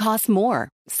 everything costs more.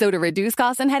 So to reduce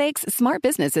costs and headaches, smart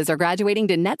businesses are graduating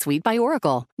to NetSuite by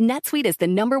Oracle. NetSuite is the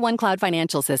 #1 cloud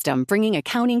financial system, bringing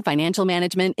accounting, financial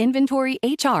management, inventory,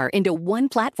 HR into one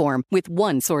platform with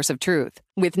one source of truth.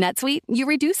 With NetSuite, you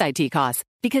reduce IT costs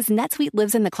because NetSuite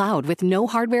lives in the cloud with no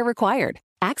hardware required,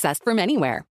 accessed from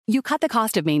anywhere. You cut the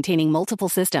cost of maintaining multiple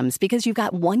systems because you've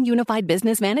got one unified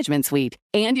business management suite.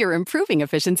 And you're improving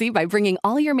efficiency by bringing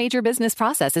all your major business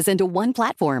processes into one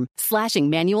platform, slashing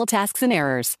manual tasks and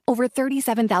errors. Over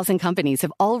 37,000 companies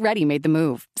have already made the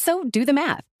move. So do the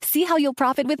math. See how you'll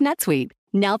profit with NetSuite.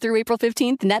 Now through April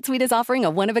 15th, NetSuite is offering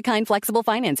a one-of-a-kind flexible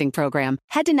financing program.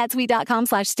 Head to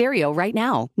netsuite.com/stereo right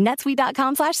now.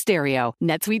 netsuite.com/stereo.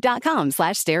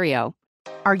 netsuite.com/stereo.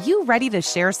 Are you ready to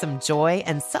share some joy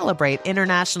and celebrate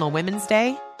International Women's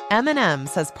Day?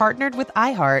 M&M's has partnered with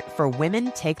iHeart for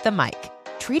Women Take the Mic,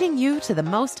 treating you to the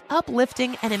most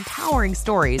uplifting and empowering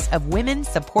stories of women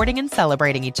supporting and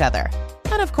celebrating each other.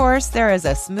 And of course, there is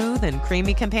a smooth and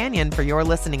creamy companion for your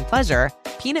listening pleasure,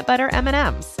 peanut butter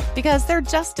M&M's, because they're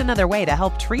just another way to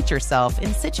help treat yourself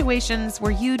in situations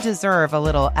where you deserve a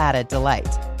little added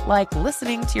delight, like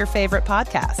listening to your favorite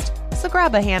podcast. So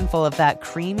grab a handful of that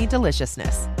creamy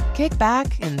deliciousness, kick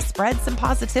back, and spread some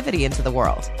positivity into the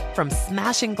world. From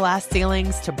smashing glass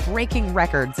ceilings to breaking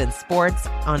records in sports,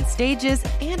 on stages,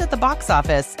 and at the box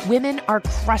office, women are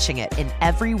crushing it in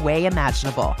every way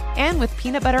imaginable. And with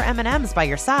peanut butter M&M's by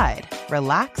your side,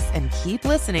 relax and keep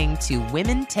listening to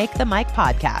Women Take the Mic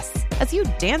podcasts as you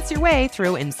dance your way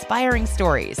through inspiring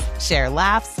stories, share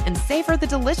laughs, and savor the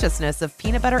deliciousness of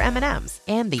peanut butter M&M's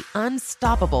and the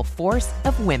unstoppable force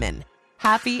of women.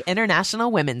 Happy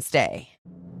International Women's Day.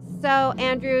 So,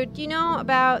 Andrew, do you know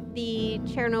about the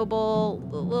Chernobyl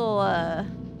little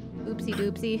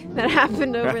oopsie-doopsie that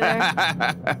happened over there?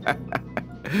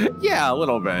 Yeah, a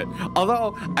little bit.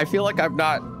 Although I feel like I'm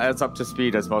not as up to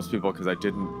speed as most people because I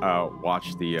didn't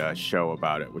watch the show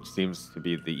about it, which seems to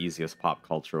be the easiest pop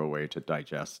cultural way to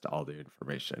digest all the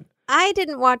information. I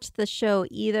didn't watch the show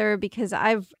either because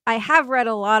I have read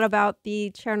a lot about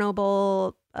the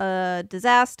Chernobyl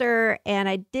disaster, and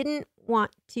I didn't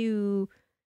want to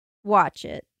watch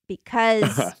it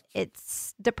because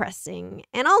it's depressing.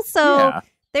 And also,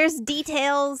 there's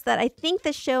details that I think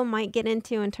the show might get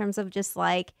into in terms of just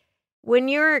like when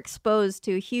you're exposed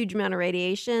to a huge amount of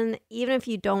radiation, even if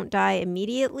you don't die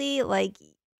immediately, like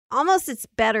almost it's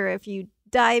better if you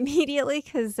die immediately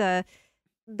because the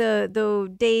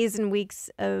days and weeks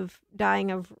of dying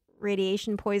of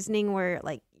radiation poisoning where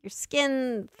like your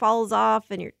skin falls off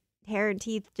and your hair and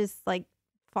teeth just like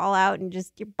fall out and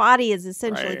just your body is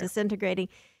essentially disintegrating.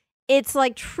 It's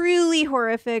like truly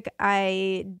horrific.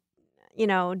 I,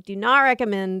 do not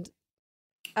recommend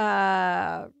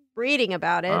reading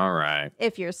about it. All right.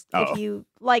 If you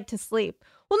like to sleep.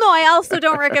 Well, no, I also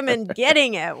don't recommend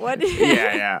getting it. What?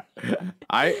 Yeah. All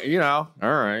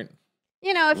right.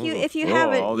 If you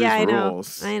have it, I know.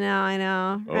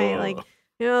 Right, like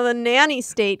the nanny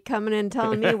state coming in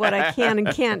telling me what I can and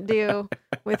can't do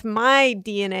with my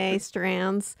DNA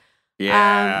strands.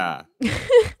 Yeah.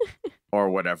 Or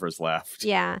whatever's left.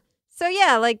 Yeah. So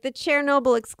like the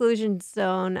Chernobyl exclusion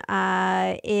zone,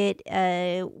 it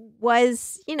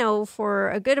was, for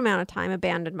a good amount of time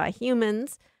abandoned by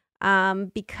humans.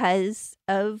 because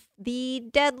of the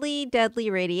deadly, deadly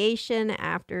radiation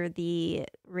after the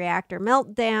reactor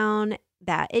meltdown,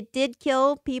 that it did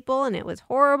kill people and it was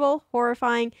horrible,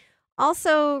 horrifying.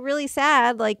 Also really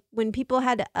sad, like when people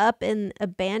had to up and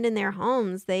abandon their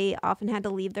homes, they often had to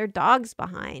leave their dogs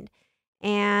behind.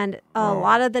 And a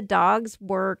lot of the dogs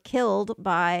were killed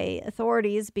by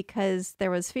authorities because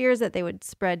there was fears that they would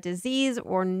spread disease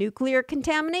or nuclear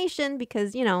contamination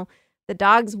because, you know, the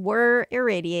dogs were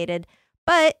irradiated.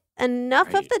 But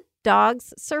enough of the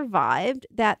dogs survived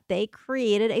that they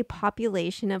created a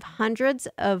population of hundreds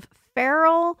of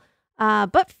feral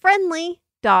but friendly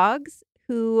dogs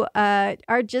who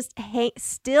are just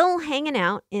still hanging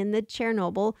out in the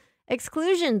Chernobyl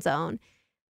exclusion zone.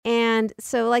 And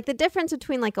so, like, the difference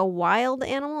between, like, a wild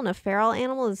animal and a feral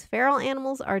animal is feral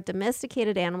animals are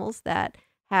domesticated animals that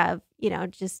have, you know,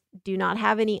 just do not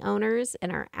have any owners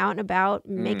and are out and about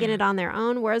making it on their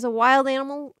own, whereas a wild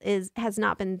animal has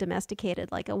not been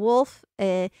domesticated. Like a wolf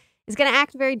is going to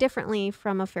act very differently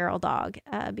from a feral dog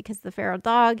because the feral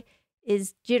dog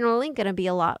is generally going to be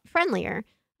a lot friendlier.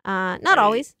 Not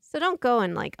always. So don't go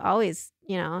and, like, always,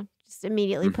 you know, just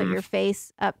immediately put your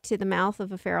face up to the mouth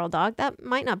of a feral dog. That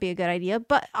might not be a good idea,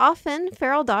 but often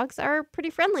feral dogs are pretty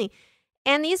friendly.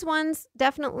 And these ones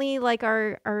definitely, like,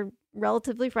 are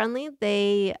relatively friendly.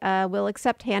 They will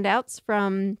accept handouts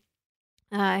from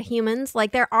humans.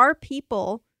 Like, there are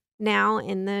people now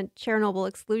in the Chernobyl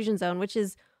exclusion zone, which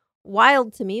is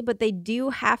wild to me, but they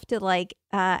do have to, like,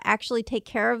 actually take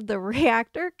care of the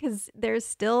reactor because there's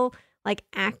still, like,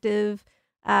 active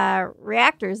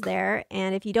reactors there,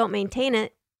 and if you don't maintain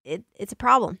it, it's a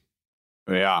problem.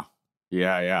 Yeah.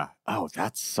 Oh,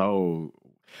 that's so...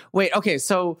 Wait, okay,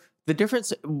 so the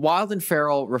difference, wild and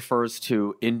feral refers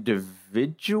to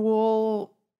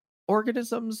individual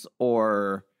organisms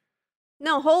or...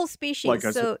 No, whole species. Like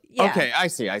yeah. Okay, I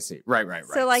see. Right.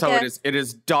 So, like, it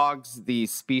is dogs, the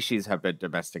species have been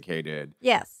domesticated.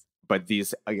 Yes. But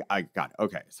these, I got it.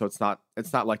 Okay, so it's not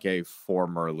like a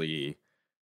formerly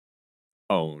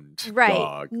owned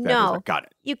dog. No. Got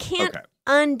it. You can't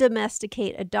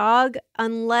undomesticate a dog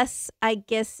unless, I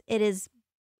guess, it's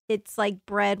like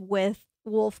bred with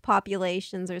wolf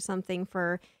populations or something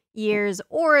for years,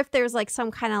 or if there's, like, some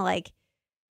kind of, like,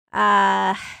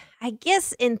 I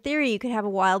guess in theory you could have a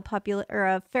wild or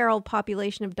a feral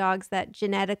population of dogs that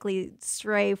genetically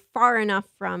stray far enough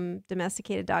from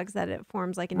domesticated dogs that it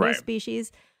forms, like, a new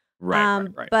species. Right.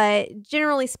 But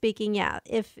generally speaking, yeah,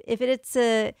 if it's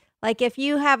like, if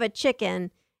you have a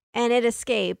chicken and it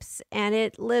escapes and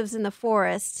it lives in the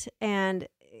forest and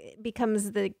it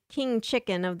becomes the king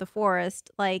chicken of the forest,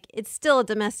 like, it's still a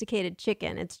domesticated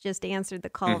chicken. It's just answered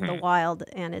the call of the wild,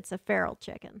 and it's a feral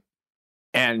chicken.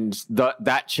 And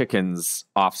that chicken's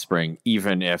offspring,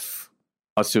 even if,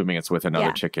 assuming it's with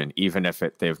another chicken, even if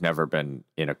they've never been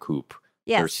in a coop,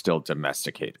 they're still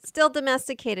domesticated. Still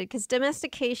domesticated, because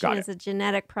domestication is a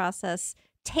genetic process.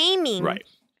 Taming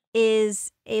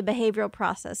is a behavioral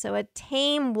process. So a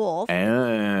tame wolf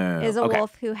is a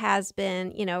wolf who has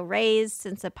been, you know, raised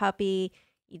since a puppy.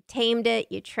 You tamed it,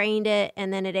 you trained it,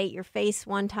 and then it ate your face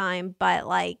one time. But,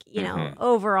 like, you know,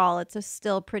 overall, it's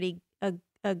still pretty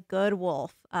a good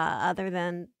wolf, other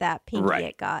than that pinky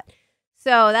it got.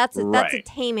 So that's a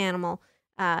tame animal.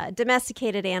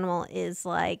 Domesticated animal is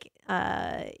like,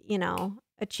 you know,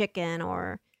 a chicken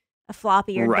or a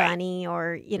floppy-eared bunny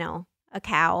or, you know, a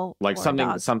cow, like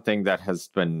something that has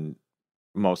been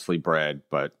mostly bred,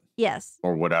 but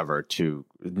or whatever, to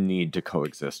need to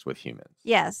coexist with humans.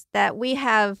 Yes, that we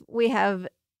have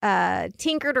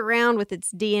tinkered around with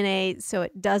its DNA so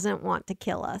it doesn't want to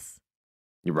kill us.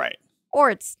 Right. Or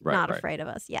it's not afraid of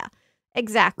us. Yeah,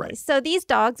 exactly. Right. So these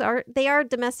dogs are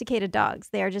domesticated dogs.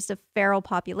 They are just a feral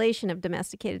population of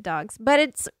domesticated dogs. But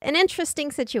it's an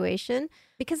interesting situation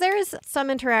because there is some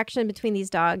interaction between these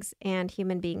dogs and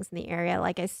human beings in the area.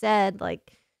 Like I said,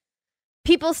 like,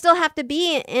 people still have to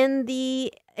be in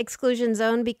the exclusion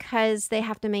zone because they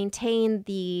have to maintain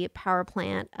the power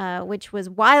plant, which was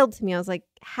wild to me. I was like,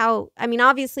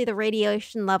 obviously the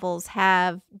radiation levels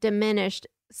have diminished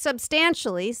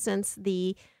substantially since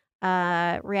the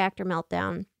reactor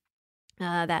meltdown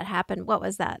that happened. What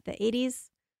was that? The 80s?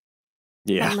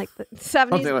 Yeah. Like the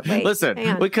 70s? Wait,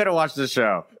 listen, we could have watched the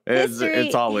show.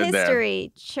 It's all in there.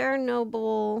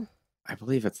 Chernobyl. I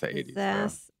believe it's the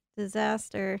 80s.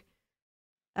 Disaster.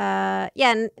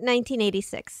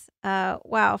 1986.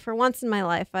 Wow. For once in my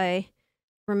life, I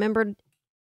remembered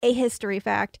a history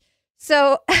fact.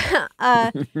 So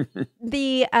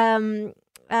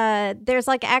there's,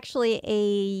 like, actually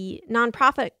a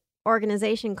nonprofit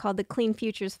organization called the Clean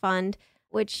Futures Fund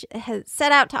which has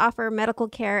set out to offer medical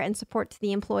care and support to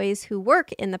the employees who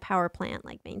work in the power plant,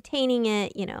 like maintaining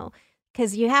it,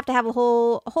 because you have to have a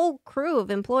whole crew of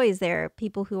employees there,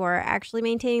 people who are actually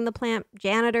maintaining the plant,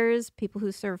 janitors, people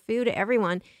who serve food,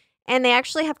 everyone. And they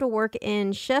actually have to work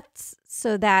in shifts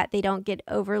so that they don't get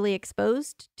overly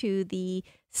exposed to the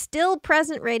still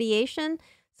present radiation.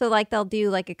 So like they'll do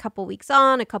like a couple weeks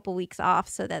on, a couple weeks off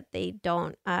so that they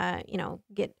don't,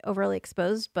 get overly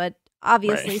exposed. But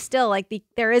obviously still like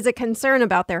there is a concern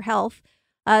about their health.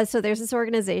 So there's this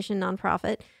organization,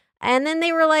 nonprofit. And then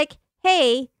they were like,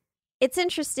 hey, it's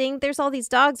interesting. There's all these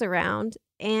dogs around,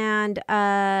 and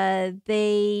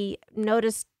they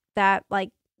noticed that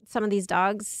like some of these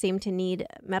dogs seem to need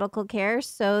medical care.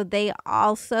 So they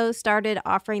also started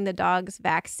offering the dogs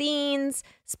vaccines,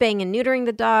 spaying and neutering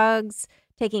the dogs,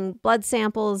 taking blood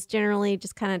samples, generally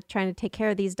just kind of trying to take care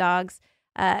of these dogs.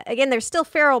 Again, they're still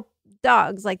feral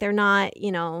dogs. Like they're not,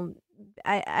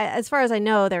 as far as I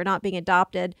know, they're not being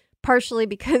adopted, partially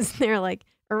because they're like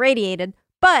irradiated.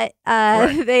 But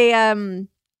they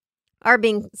are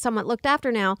being somewhat looked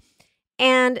after now.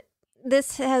 And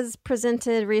this has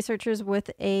presented researchers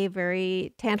with a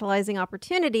very tantalizing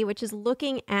opportunity, which is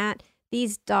looking at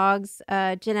these dogs'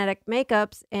 genetic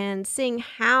makeups and seeing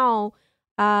how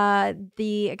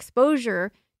the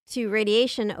exposure to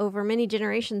radiation over many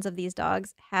generations of these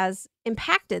dogs has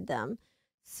impacted them.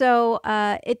 So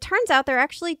it turns out there are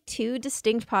actually two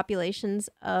distinct populations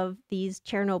of these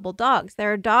Chernobyl dogs.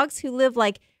 There are dogs who live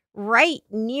like right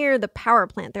near the power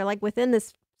plant. They're like within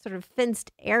this sort of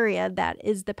fenced area that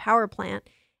is the power plant.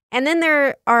 And then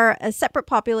there are a separate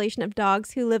population of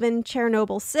dogs who live in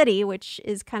Chernobyl City, which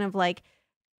is kind of like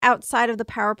outside of the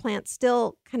power plant,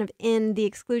 still kind of in the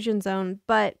exclusion zone.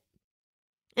 But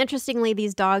interestingly,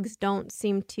 these dogs don't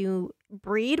seem to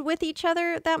breed with each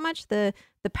other that much. The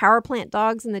power plant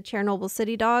dogs and the Chernobyl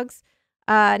City dogs,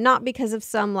 not because of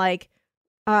some like,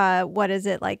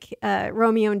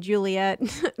 Romeo and Juliet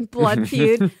blood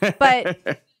feud, but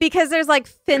because there's like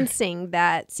fencing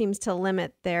that seems to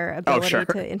limit their ability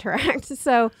to interact.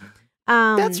 So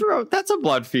that's a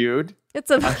blood feud. It's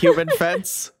a human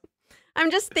fence.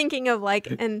 I'm just thinking of like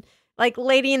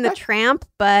Lady and the Tramp,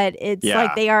 but it's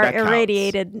like they are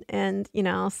irradiated and,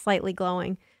 slightly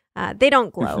glowing. They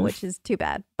don't glow, which is too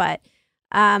bad. But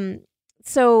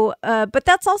but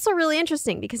that's also really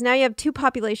interesting because now you have two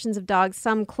populations of dogs,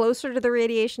 some closer to the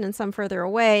radiation and some further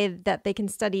away, that they can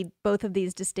study both of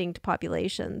these distinct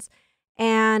populations.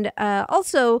 And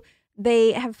also,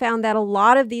 they have found that a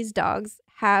lot of these dogs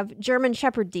have German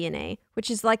Shepherd DNA,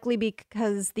 which is likely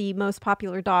because the most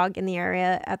popular dog in the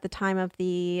area at the time of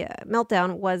the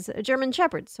meltdown was a German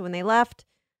Shepherd. So when they left,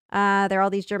 there are all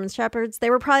these German Shepherds. They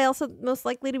were probably also most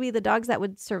likely to be the dogs that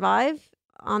would survive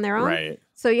on their own. Right.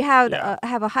 So you have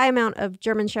a high amount of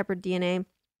German Shepherd DNA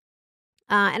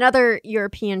and other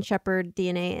European Shepherd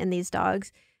DNA in these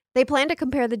dogs. They plan to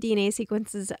compare the DNA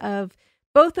sequences of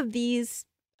both of these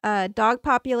dog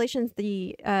populations,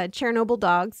 the Chernobyl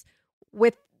dogs,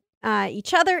 with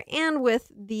each other and with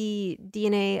the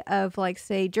DNA of, like,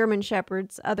 say, German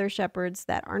Shepherds, other Shepherds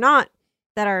that are not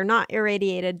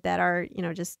irradiated, that are,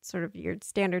 just sort of your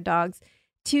standard dogs,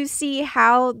 to see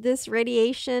how this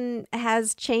radiation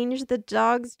has changed the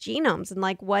dogs' genomes and,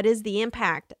 like, what is the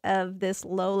impact of this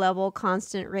low-level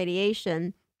constant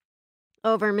radiation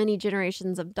over many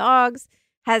generations of dogs.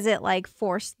 Has it, like,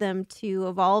 forced them to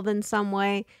evolve in some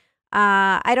way?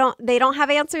 They don't have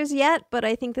answers yet, but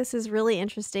I think this is really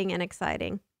interesting and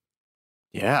exciting.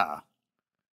 Yeah.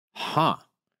 Huh.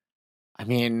 I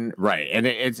mean, right. And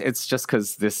it's just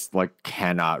because this, like,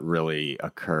 cannot really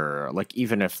occur. Like,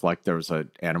 even if, like, there was an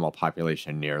animal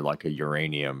population near, like, a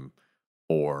uranium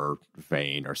ore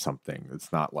vein or something,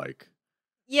 it's not like...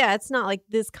 Yeah, it's not, like,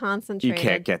 this concentrated. You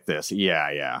can't get this.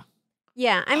 Yeah.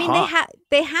 Yeah, I mean,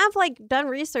 they have like done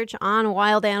research on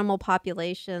wild animal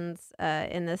populations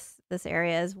in this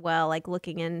area as well, like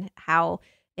looking in how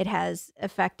it has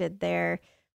affected their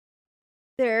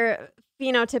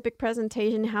phenotypic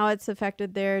presentation, how it's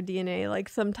affected their DNA. Like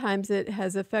sometimes it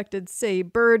has affected, say,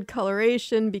 bird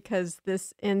coloration, because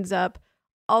this ends up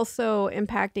also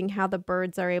impacting how the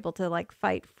birds are able to, like,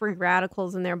 fight free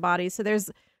radicals in their bodies. So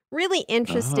there's really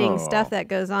interesting stuff that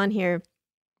goes on here.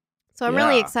 So I'm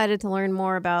really excited to learn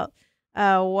more about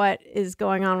what is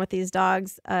going on with these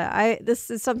dogs. This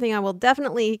is something I will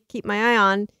definitely keep my eye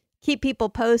on, keep people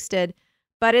posted.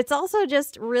 But it's also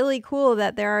just really cool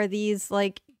that there are these,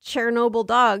 like, Chernobyl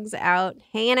dogs out,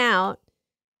 hanging out,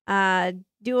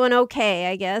 doing okay,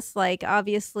 I guess. Like,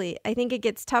 obviously, I think it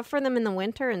gets tough for them in the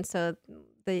winter. And so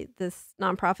this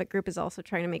nonprofit group is also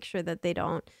trying to make sure that they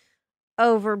don't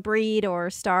overbreed or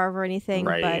starve or anything.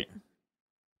 Right. But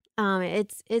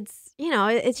It's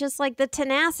it's just like the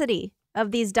tenacity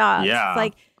of these dogs. Yeah. It's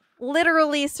like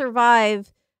literally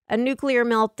survive a nuclear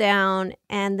meltdown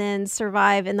and then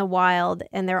survive in the wild,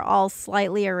 and they're all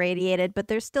slightly irradiated, but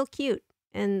they're still cute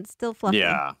and still fluffy.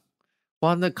 Yeah.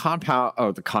 Well, and the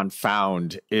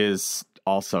confound is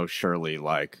also surely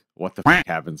like, what the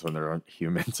happens when there are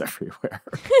humans everywhere?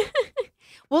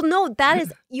 Well, no,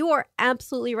 you are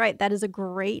absolutely right. That is a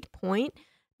great point,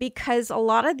 because a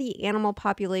lot of the animal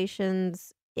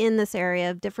populations in this area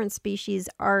of different species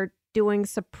are doing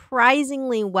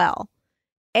surprisingly well.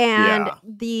 And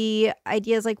the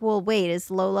idea is like, well, wait,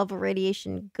 is low-level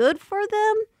radiation good for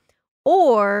them?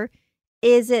 Or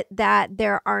is it that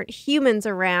there aren't humans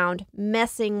around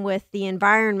messing with the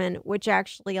environment, which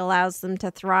actually allows them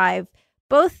to thrive?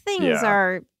 Both things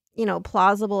are,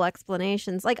 plausible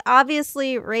explanations. Like,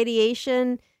 obviously,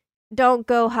 radiation, don't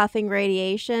go huffing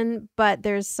radiation, but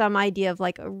there's some idea of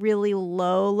like a really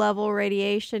low-level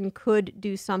radiation could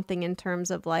do something in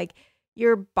terms of like,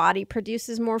 your body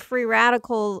produces more free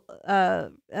radicals,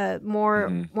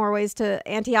 more ways to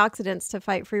antioxidants to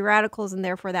fight free radicals, and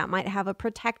therefore that might have a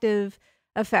protective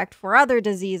effect for other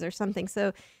disease or something.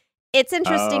 So it's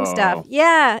interesting stuff.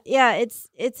 Yeah,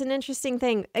 it's an interesting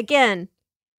thing. Again,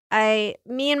 me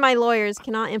and my lawyers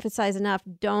cannot emphasize enough: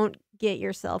 don't get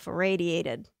yourself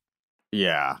irradiated.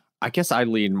 Yeah, I guess I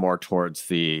lean more towards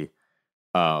the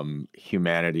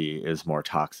humanity is more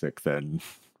toxic than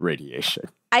radiation.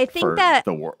 I think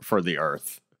for the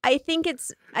Earth. I think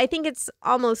it's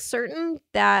almost certain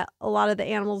that a lot of the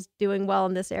animals doing well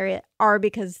in this area are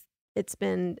because it's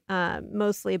been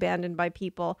mostly abandoned by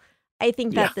people. I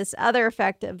think that this other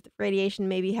effect of radiation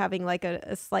maybe having like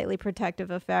a slightly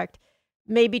protective effect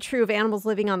may be true of animals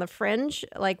living on the fringe,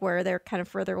 like where they're kind of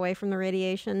further away from the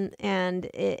radiation. And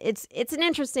it's an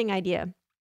interesting idea.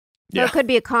 So it could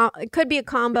be a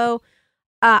combo.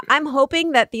 I'm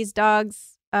hoping that these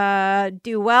dogs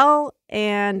do well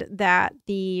and that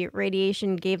the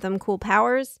radiation gave them cool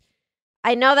powers.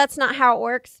 I know that's not how it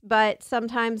works, but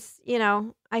sometimes,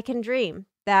 I can dream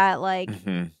that like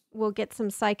we'll get some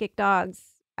psychic dogs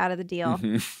out of the deal.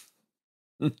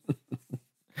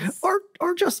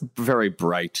 or just very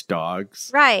bright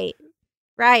dogs. Right.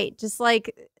 Just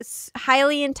like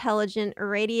highly intelligent,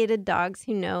 irradiated dogs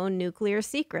who know nuclear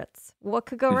secrets. What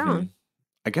could go wrong?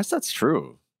 I guess that's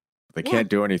true. They can't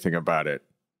do anything about it.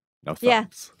 No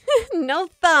thumbs. Yeah. No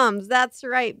thumbs. That's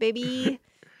right, baby.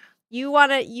 You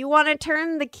wanna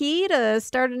turn the key to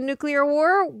start a nuclear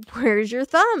war? Where's your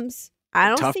thumbs? I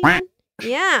don't see them.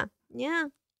 Yeah.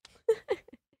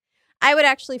 I would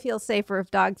actually feel safer if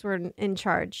dogs were in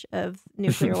charge of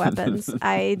nuclear weapons.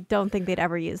 I don't think they'd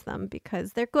ever use them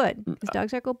because they're good. Because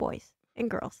dogs are good boys and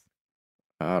girls.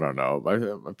 I don't know.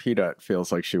 My Peanut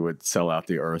feels like she would sell out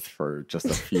the earth for just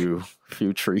a few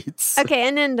treats. Okay,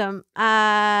 addendum.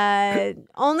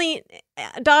 Only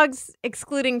dogs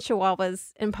excluding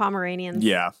Chihuahuas and Pomeranians.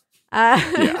 Yeah.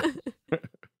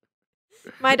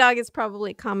 My dog is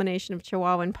probably a combination of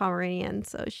Chihuahua and Pomeranian,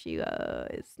 so she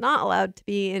is not allowed to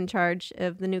be in charge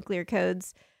of the nuclear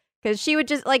codes. Because she would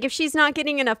just, like, if she's not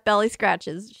getting enough belly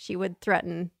scratches, she would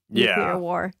threaten nuclear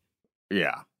war.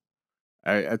 Yeah.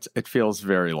 It feels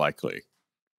very likely.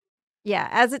 Yeah,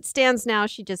 as it stands now,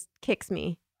 she just kicks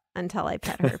me until I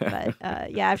pet her. But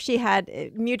if she had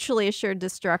mutually assured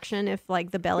destruction, if like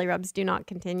the belly rubs do not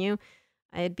continue,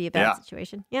 it'd be a bad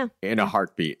situation. Yeah. In a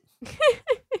heartbeat.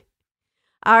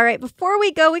 All right, before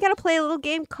we go, we got to play a little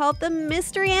game called the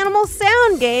Mystery Animal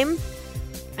Sound Game.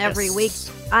 Every week,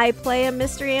 I play a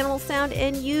mystery animal sound,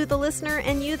 and you, the listener,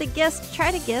 and you, the guest,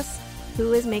 try to guess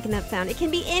who is making that sound. It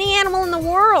can be any animal in the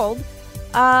world.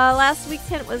 Last week's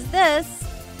hint was this.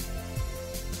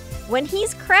 When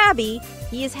he's crabby,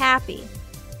 he is happy.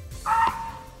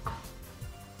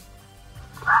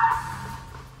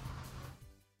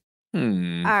 All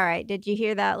right, did you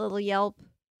hear that little yelp?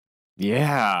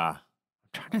 Yeah.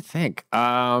 I'm trying to think.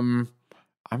 I'm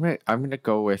gonna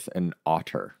go with an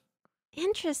otter.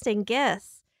 Interesting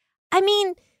guess. I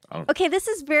mean, okay, this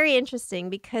is very interesting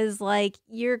because, like,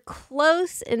 you're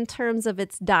close in terms of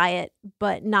its diet,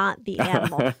 but not the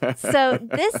animal. So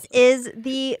this is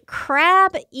the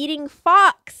crab-eating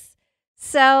fox.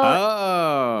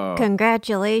 So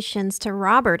congratulations to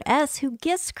Robert S., who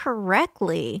guessed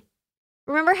correctly.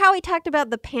 Remember how we talked about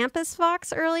the pampas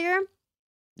fox earlier?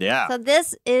 Yeah. So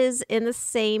this is in the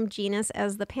same genus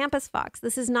as the pampas fox.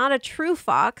 This is not a true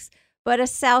fox, but a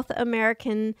South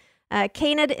American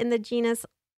canid in the genus,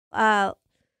 I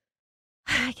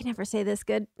can never say this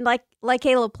good, like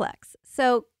Lycaloplex.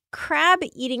 So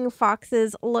crab-eating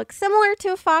foxes look similar to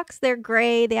a fox. They're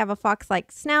gray. They have a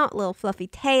fox-like snout, a little fluffy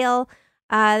tail.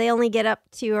 They only get up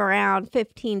to around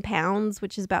 15 pounds,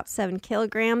 which is about 7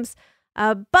 kilograms.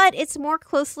 But it's more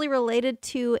closely related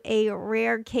to a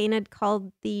rare canid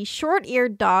called the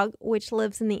short-eared dog, which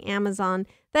lives in the Amazon,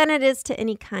 than it is to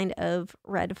any kind of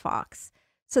red fox.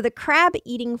 So the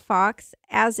crab-eating fox,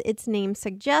 as its name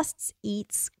suggests,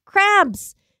 eats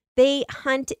crabs. They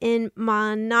hunt in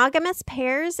monogamous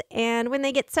pairs, and when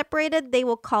they get separated, they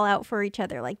will call out for each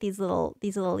other like these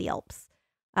little yelps.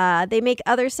 They make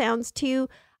other sounds too.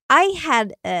 I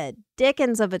had a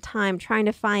dickens of a time trying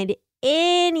to find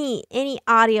any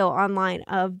audio online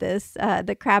of this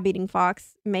the crab-eating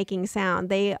fox making sound.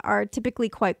 They are typically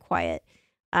quite quiet.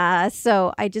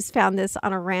 So I just found this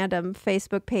on a random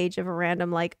Facebook page of a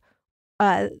random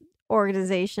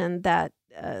organization that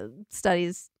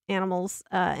studies animals,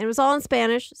 and it was all in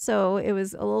Spanish, so it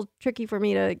was a little tricky for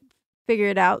me to figure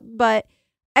it out, but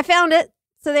I found it.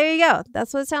 So there you go.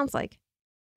 That's what it sounds like.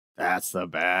 That's the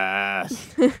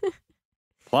best.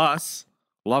 Plus,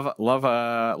 love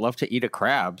to eat a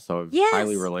crab, so it's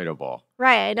highly relatable.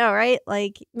 Right, I know, right?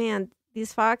 Like, man,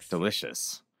 these fox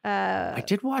delicious. I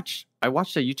watched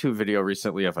a YouTube video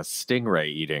recently of a stingray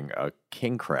eating a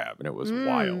king crab, and it was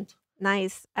wild.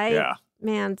 Nice.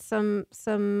 Man, some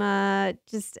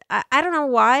just I don't know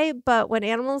why, but when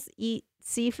animals eat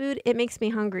seafood, it makes me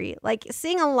hungry. Like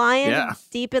seeing a lion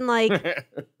deep in like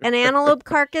an antelope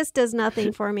carcass does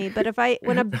nothing for me. But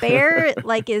when a bear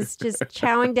like is just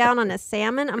chowing down on a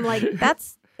salmon, I'm like,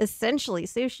 that's essentially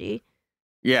sushi.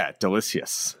 Yeah,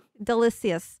 delicious.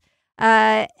 Delicious.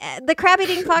 The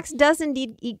crab-eating fox does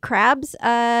indeed eat crabs,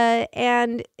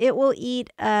 and it will eat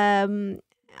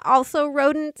also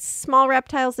rodents, small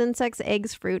reptiles, insects,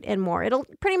 eggs, fruit, and more. It'll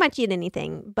pretty much eat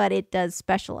anything, but it does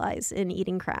specialize in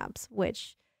eating crabs,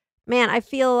 which, man, I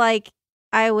feel like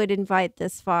I would invite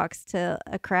this fox to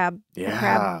a crab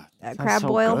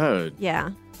boil. Good.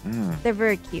 Yeah. They're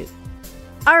very cute.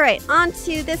 All right, on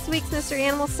to this week's Mr.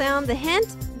 Animal Sound. The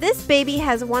hint, this baby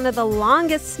has one of the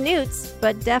longest snoots,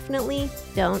 but definitely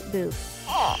don't boop.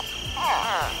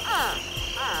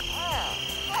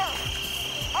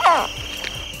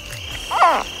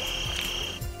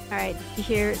 All right, did you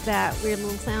hear that weird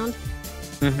little sound?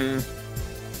 Mm-hmm.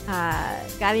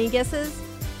 Got any guesses?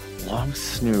 Long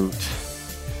snoot.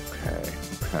 Okay.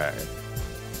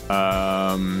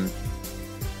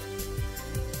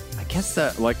 I guess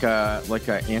that like a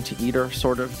anteater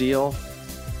sort of deal.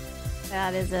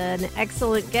 That is an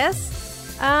excellent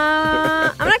guess.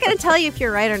 I'm not going to tell you if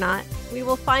you're right or not. We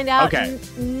will find out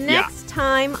next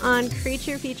time on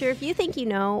Creature Feature. If you think you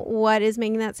know what is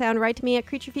making that sound, write to me at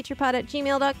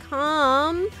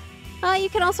creaturefeaturepod@gmail.com. You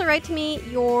can also write to me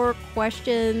your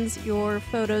questions, your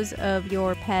photos of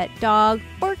your pet dog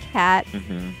or cat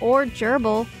or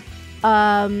gerbil.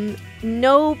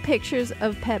 No pictures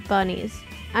of pet bunnies.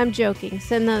 I'm joking.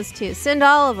 Send those too. Send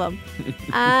all of them.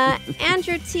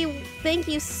 Andrew T., thank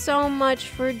you so much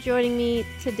for joining me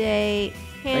today.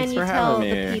 Can you tell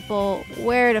the people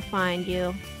where to find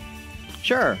you?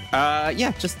 Sure.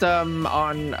 Just on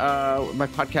my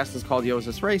podcast is called Yo, Is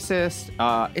This Racist?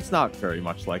 It's not very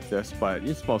much like this, but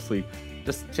it's mostly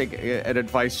just take an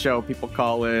advice show. People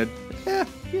call it.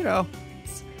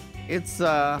 It's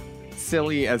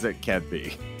silly as it can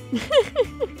be.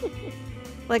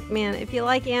 Like, man, if you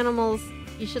like animals,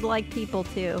 you should like people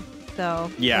too. So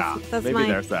that's maybe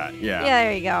there's that. Yeah,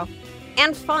 there you go.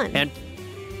 And fun.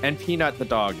 And Peanut the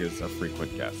dog is a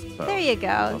frequent guest. So there you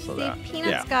go. See,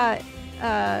 Peanut's got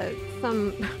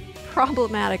some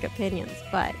problematic opinions,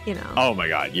 but you know. Oh my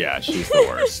God, yeah, she's the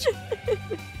worst.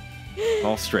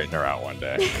 I'll straighten her out one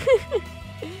day.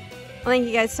 Well, thank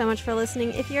you guys so much for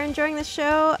listening. If you're enjoying the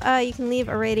show, you can leave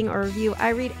a rating or review. I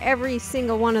read every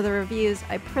single one of the reviews.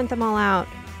 I print them all out.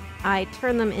 I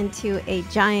turn them into a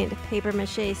giant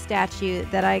papier-mâché statue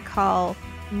that I call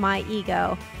my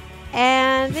ego.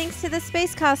 And thanks to the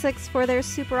Space Cossacks for their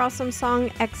super awesome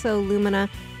song, Exolumina.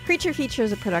 Creature Feature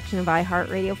is a production of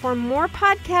iHeartRadio. For more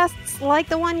podcasts like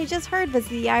the one you just heard,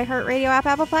 visit the iHeartRadio app,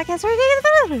 Apple Podcasts,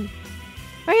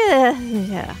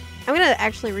 yeah. I'm going to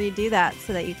actually redo that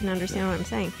so that you can understand what I'm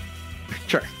saying.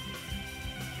 Sure.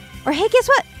 Or hey, guess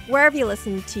what? Wherever you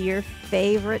listen to your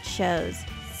favorite shows.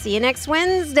 See you next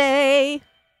Wednesday.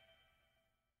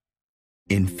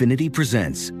 Infinity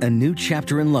presents a new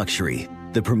chapter in luxury,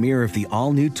 the premiere of the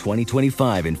all-new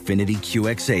 2025 Infinity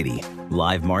QX80,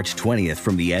 live March 20th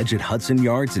from the Edge at Hudson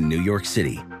Yards in New York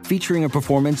City, featuring a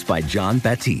performance by John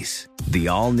Batiste. The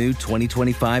all-new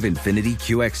 2025 Infinity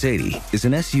QX80 is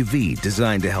an SUV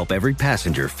designed to help every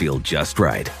passenger feel just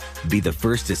right. Be the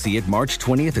first to see it March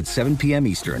 20th at 7 p.m.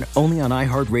 Eastern, only on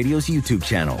iHeartRadio's YouTube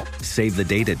channel. Save the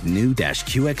date at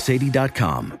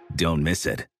new-QX80.com. Don't miss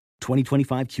it.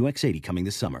 2025 QX80 coming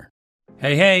this summer.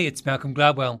 Hey, it's Malcolm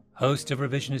Gladwell, host of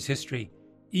Revisionist History.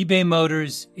 eBay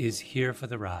Motors is here for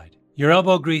the ride. Your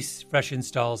elbow grease, fresh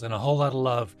installs, and a whole lot of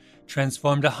love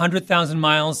transformed 100,000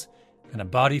 miles and a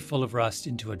body full of rust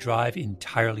into a drive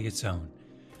entirely its own.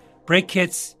 Brake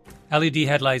kits, LED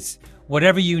headlights,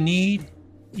 whatever you need,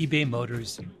 eBay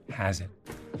Motors has it.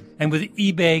 And with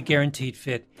eBay Guaranteed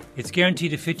Fit, it's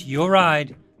guaranteed to fit your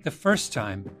ride the first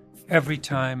time, every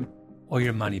time, or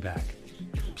your money back.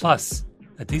 Plus,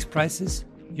 at these prices,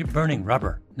 you're burning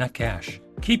rubber, not cash.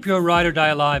 Keep your ride or die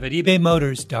alive at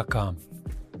ebaymotors.com.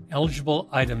 Eligible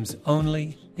items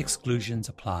only. Exclusions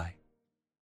apply.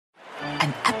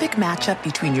 An epic matchup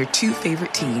between your two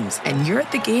favorite teams, and you're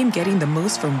at the game getting the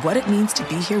most from what it means to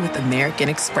be here with American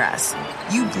Express.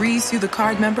 You breeze through the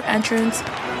card member entrance,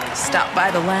 stop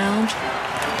by the lounge.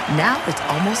 Now it's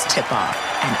almost tip-off,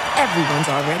 and everyone's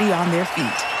already on their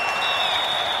feet.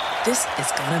 This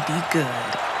is gonna be good.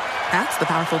 That's the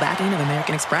powerful backing of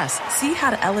American Express. See how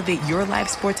to elevate your live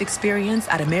sports experience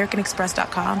at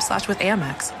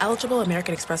americanexpress.com/withAmex. Eligible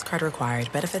American Express card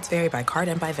required. Benefits vary by card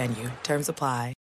and by venue. Terms apply.